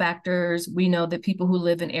environmental factors, we know that people who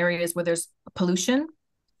live in areas where there's pollution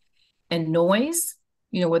and noise,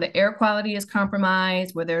 where the air quality is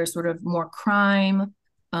compromised, where there's sort of more crime,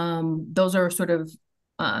 those are sort of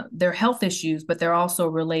they're health issues, but they're also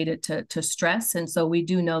related to stress. And so we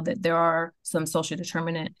do know that there are some social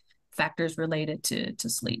determinant factors related to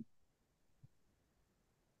sleep.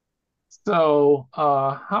 So,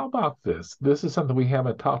 how about this? This is something we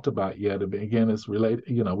haven't talked about yet. Again, it's related,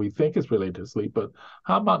 we think it's related to sleep, but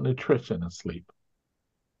how about nutrition and sleep?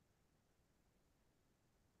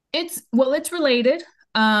 It's related.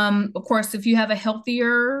 Of course, if you have a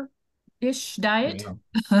healthier-ish diet,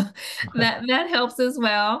 that helps as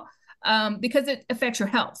well, because it affects your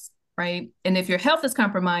health, right? And if your health is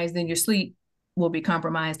compromised, then your sleep will be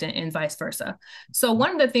compromised and vice versa. So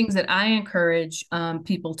one of the things that I encourage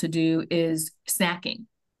people to do is snacking.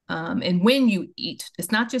 And when you eat,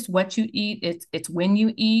 it's not just what you eat, it's when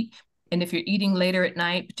you eat. And if you're eating later at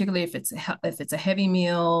night, particularly if it's a heavy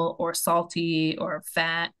meal or salty or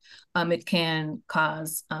fat, it can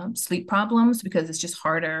cause sleep problems because it's just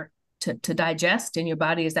harder to digest, and your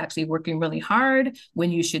body is actually working really hard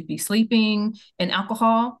when you should be sleeping. And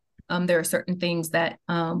alcohol, there are certain things that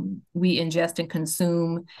we ingest and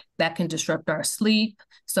consume that can disrupt our sleep.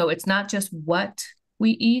 So it's not just what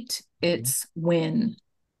we eat, it's when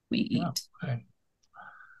we eat. Okay.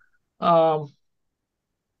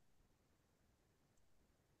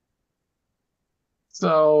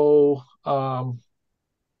 So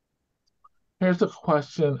here's a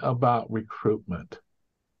question about recruitment.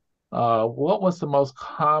 What was the most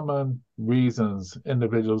common reasons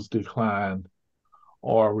individuals declined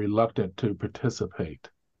or reluctant to participate?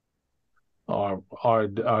 Or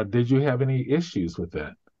did you have any issues with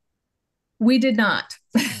that? We did not.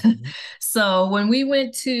 So when we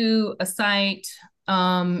went to a site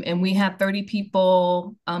and we had 30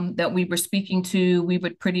 people that we were speaking to, we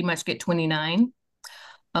would pretty much get 29,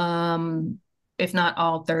 if not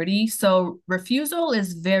all 30. So refusal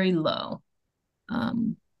is very low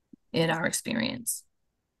in our experience.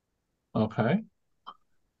 Okay.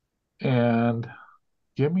 And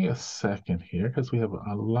give me a second here because we have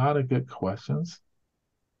a lot of good questions.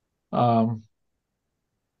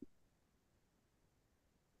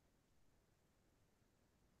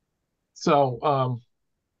 So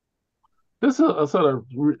this is a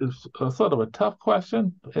sort of a tough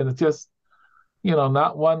question, and it's just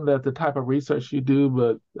not one that the type of research you do,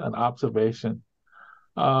 but an observation.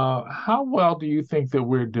 How well do you think that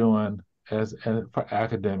we're doing as for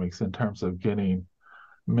academics in terms of getting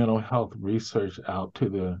mental health research out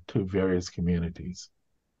to various communities?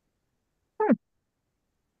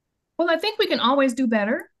 Well, I think we can always do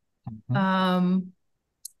better. Mm-hmm.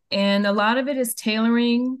 And a lot of it is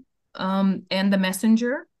tailoring and the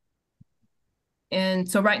messenger. And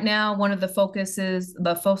so right now, one of the focuses,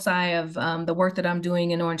 the foci of the work that I'm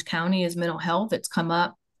doing in Orange County is mental health. It's come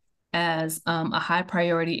up as a high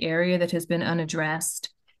priority area that has been unaddressed.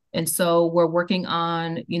 And so we're working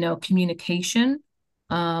on, communication,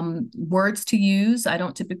 words to use. I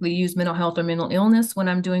don't typically use mental health or mental illness when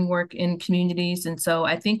I'm doing work in communities. And so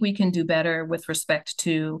I think we can do better with respect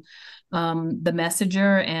to the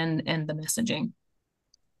messenger and the messaging.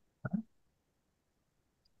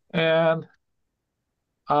 And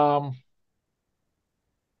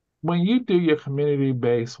when you do your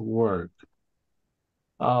community-based work,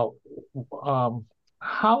 how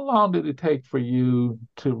long did it take for you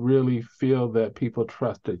to really feel that people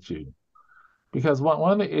trusted you? Because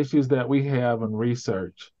one of the issues that we have in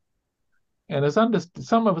research, and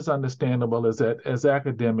some of it's understandable, is that as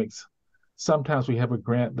academics, sometimes we have a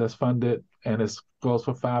grant that's funded and it goes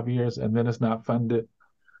for 5 years and then it's not funded.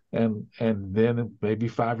 And then maybe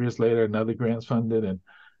 5 years later, another grant's funded. And,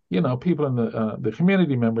 people in the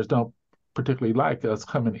community members don't particularly like us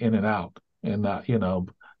coming in and out and not,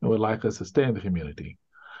 would like us to stay in the community.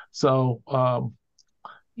 So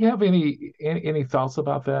you have any thoughts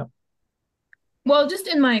about that? Well, just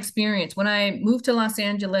in my experience, when I moved to Los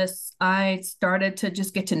Angeles, I started to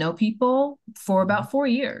just get to know people for about 4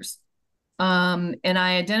 years. And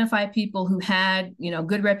I identified people who had,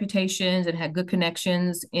 good reputations and had good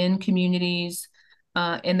connections in communities.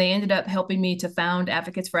 And they ended up helping me to found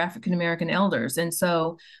Advocates for African American Elders. And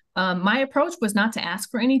so my approach was not to ask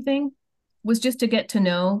for anything, was just to get to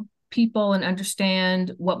know people and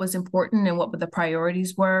understand what was important and what the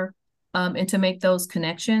priorities were. And to make those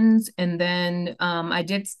connections. And then I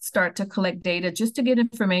did start to collect data just to get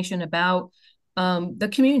information about the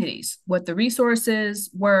communities, what the resources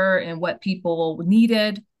were and what people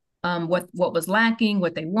needed, what was lacking,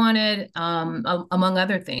 what they wanted, among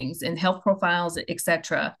other things, and health profiles, et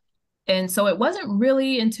cetera. And so it wasn't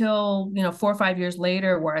really until 4 or 5 years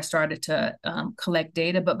later where I started to collect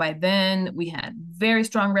data. But by then we had very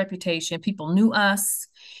strong reputation. People knew us.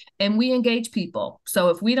 And we engage people. So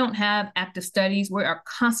if we don't have active studies, we are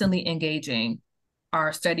constantly engaging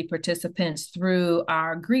our study participants through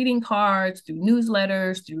our greeting cards, through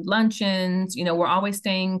newsletters, through luncheons. We're always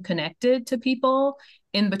staying connected to people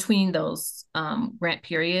in between those grant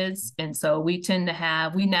periods. And so we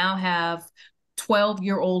now have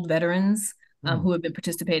 12-year-old veterans who have been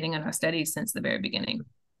participating in our studies since the very beginning.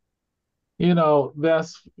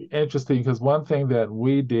 That's interesting because one thing that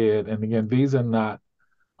we did, and again, these are not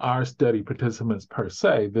our study participants per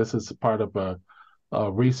se. This is part of a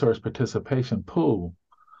resource participation pool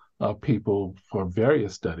of people for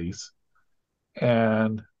various studies.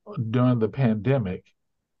 And during the pandemic,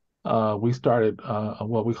 we started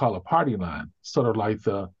what we call a party line, sort of like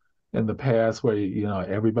in the past where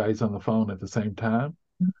everybody's on the phone at the same time.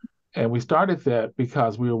 And we started that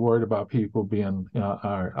because we were worried about people being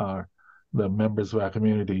the members of our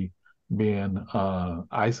community being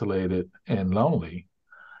isolated and lonely.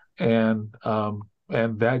 And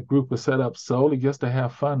that group was set up solely just to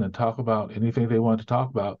have fun and talk about anything they wanted to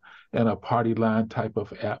talk about in a party line type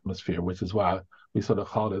of atmosphere, which is why we sort of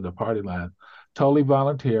called it a party line. Totally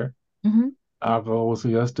volunteer. Mm-hmm. Our goal was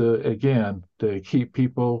just to keep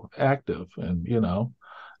people active and, to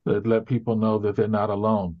let people know that they're not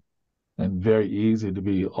alone and very easy to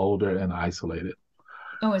be older and isolated.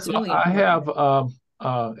 Oh, it's so really I have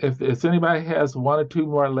if anybody has one or two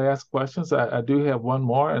more last questions, I do have one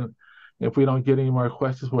more, and if we don't get any more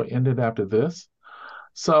questions, we'll end it after this.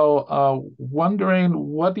 So wondering,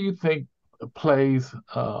 what do you think plays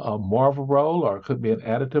a more of a role or could be an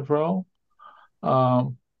additive role?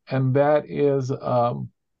 And that is the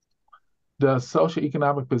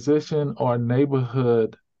socioeconomic position or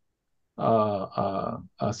neighborhood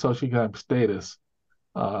socioeconomic status.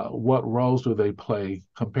 What roles do they play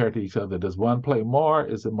compared to each other? Does one play more?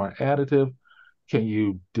 Is it more additive? Can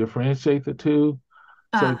you differentiate the two?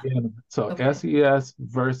 Okay. SES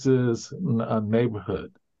versus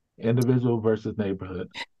neighborhood, individual versus neighborhood.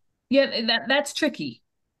 Yeah, that's tricky.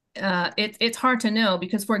 It's hard to know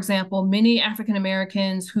because, for example, many African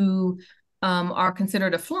Americans who are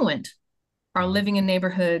considered affluent are living in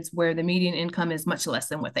neighborhoods where the median income is much less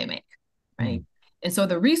than what they make. right? And so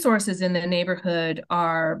the resources in the neighborhood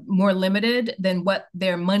are more limited than what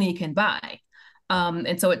their money can buy.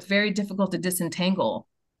 And so it's very difficult to disentangle,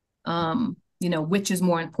 which is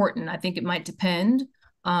more important. I think it might depend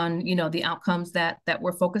on, the outcomes that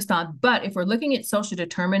we're focused on. But if we're looking at social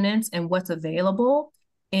determinants and what's available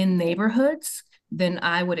in neighborhoods, then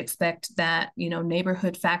I would expect that,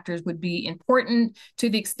 neighborhood factors would be important to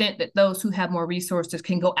the extent that those who have more resources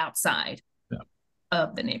can go outside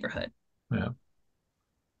of the neighborhood. Yeah.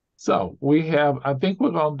 So I think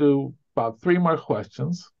we're going to do about 3 more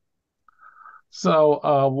questions.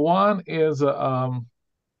 So one is how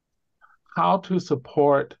to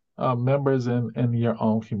support members in your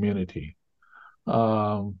own community.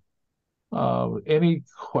 Any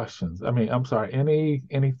questions? I'm sorry,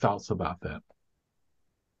 any thoughts about that?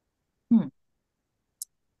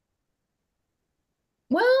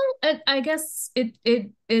 Well, I guess it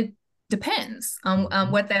depends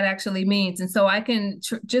on what that actually means. And so I can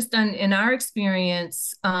just in our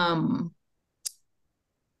experience, for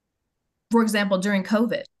example, during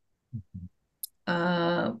COVID,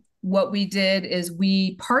 what we did is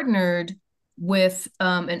we partnered with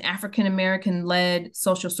an African-American led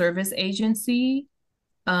social service agency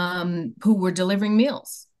who were delivering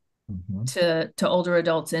meals to older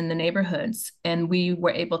adults in the neighborhoods. And we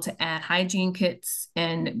were able to add hygiene kits.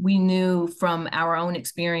 And we knew from our own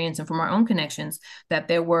experience and from our own connections that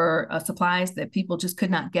there were supplies that people just could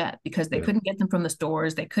not get because they couldn't get them from the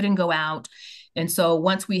stores. They couldn't go out. And so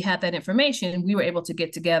once we had that information, we were able to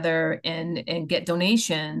get together and get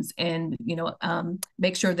donations and,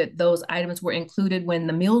 make sure that those items were included when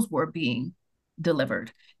the meals were being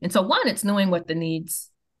delivered. And so one, it's knowing what the needs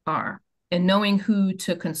are and knowing who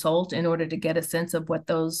to consult in order to get a sense of what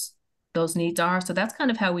those needs are. So that's kind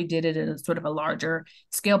of how we did it at a sort of a larger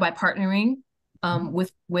scale by partnering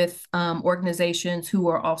with organizations who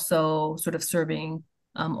are also sort of serving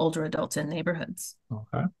older adults in neighborhoods.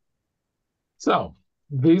 Okay. So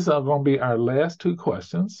these are going to be our last 2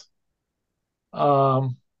 questions.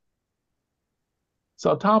 So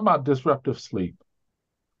talking about disruptive sleep.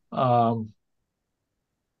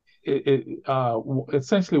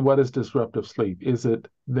 Essentially, what is disruptive sleep? Is it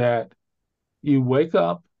that you wake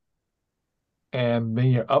up and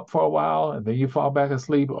then you're up for a while and then you fall back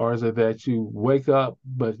asleep, or is it that you wake up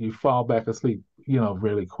but you fall back asleep,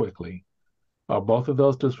 really quickly? Are both of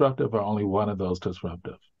those disruptive, or only one of those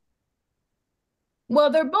disruptive? Well,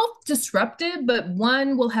 they're both disruptive, but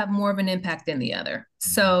one will have more of an impact than the other.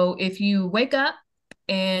 So if you wake up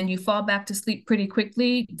and you fall back to sleep pretty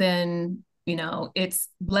quickly, then it's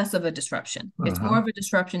less of a disruption. It's more of a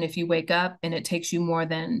disruption if you wake up and it takes you more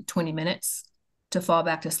than 20 minutes to fall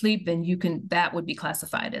back to sleep, then that would be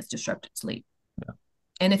classified as disrupted sleep. Yeah.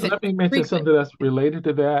 And if let me mention something that's related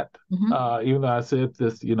to that. Even though I said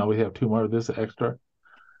this, we have 2 more of this extra.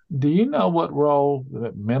 Do you know what role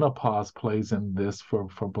that menopause plays in this for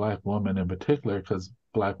Black women in particular? Because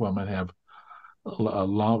Black women have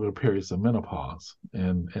longer periods of menopause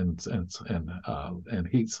and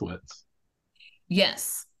heat sweats.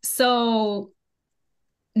 Yes. So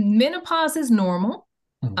menopause is normal.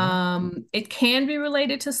 It can be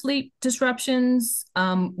related to sleep disruptions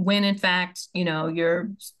when in fact,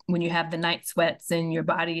 when you have the night sweats and your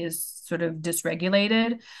body is sort of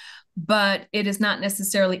dysregulated, but it is not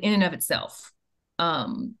necessarily in and of itself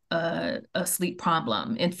a sleep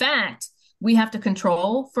problem. In fact, we have to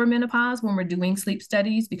control for menopause when we're doing sleep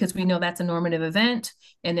studies because we know that's a normative event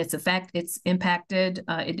and it's impacted.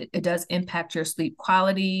 It does impact your sleep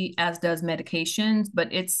quality, as does medications,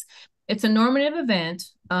 but it's a normative event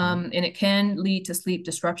and it can lead to sleep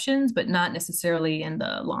disruptions, but not necessarily in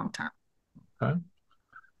the long term. Okay.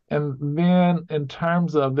 And then in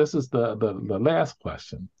terms of, this is the last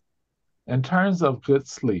question, in terms of good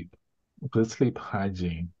sleep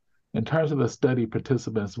hygiene, in terms of the study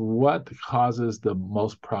participants, what causes the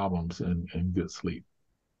most problems in good sleep?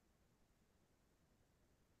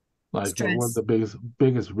 Like Stress. what are the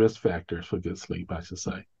biggest risk factors for good sleep, I should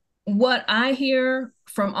say? What I hear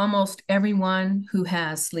from almost everyone who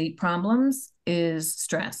has sleep problems is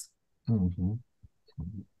stress. No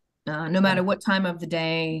matter what time of the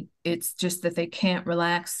day, it's just that they can't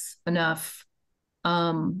relax enough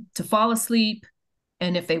to fall asleep.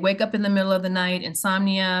 And if they wake up in the middle of the night,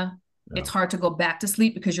 insomnia, it's hard to go back to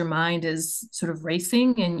sleep because your mind is sort of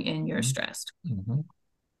racing and you're stressed.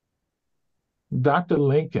 Dr.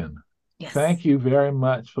 Lincoln, yes. Thank you very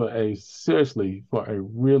much for a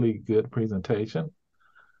really good presentation.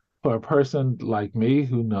 For a person like me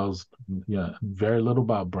who knows very little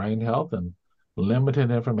about brain health and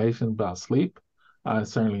limited information about sleep, I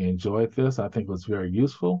certainly enjoyed this. I think it was very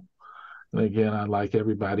useful. And again, I'd like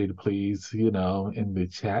everybody to please, in the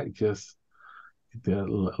chat, just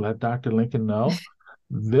let Dr. Lincoln know.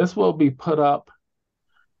 This will be put up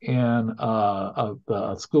in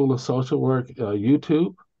the School of Social Work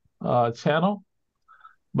YouTube channel.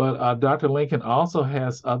 But Dr. Lincoln also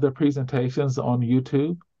has other presentations on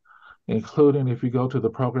YouTube, including if you go to the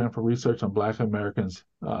Program for Research on Black Americans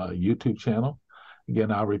YouTube channel. Again,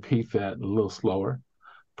 I'll repeat that a little slower.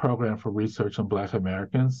 Program for Research on Black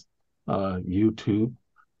Americans YouTube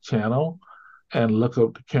channel, and look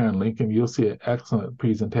up Karen Lincoln. You'll see an excellent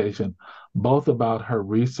presentation, both about her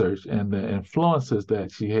research and the influences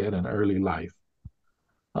that she had in early life.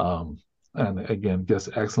 And again, just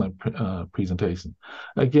excellent presentation.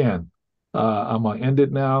 Again, I'm going to end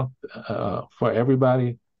it now. For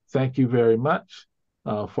everybody, thank you very much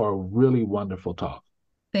for a really wonderful talk.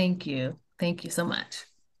 Thank you. Thank you so much.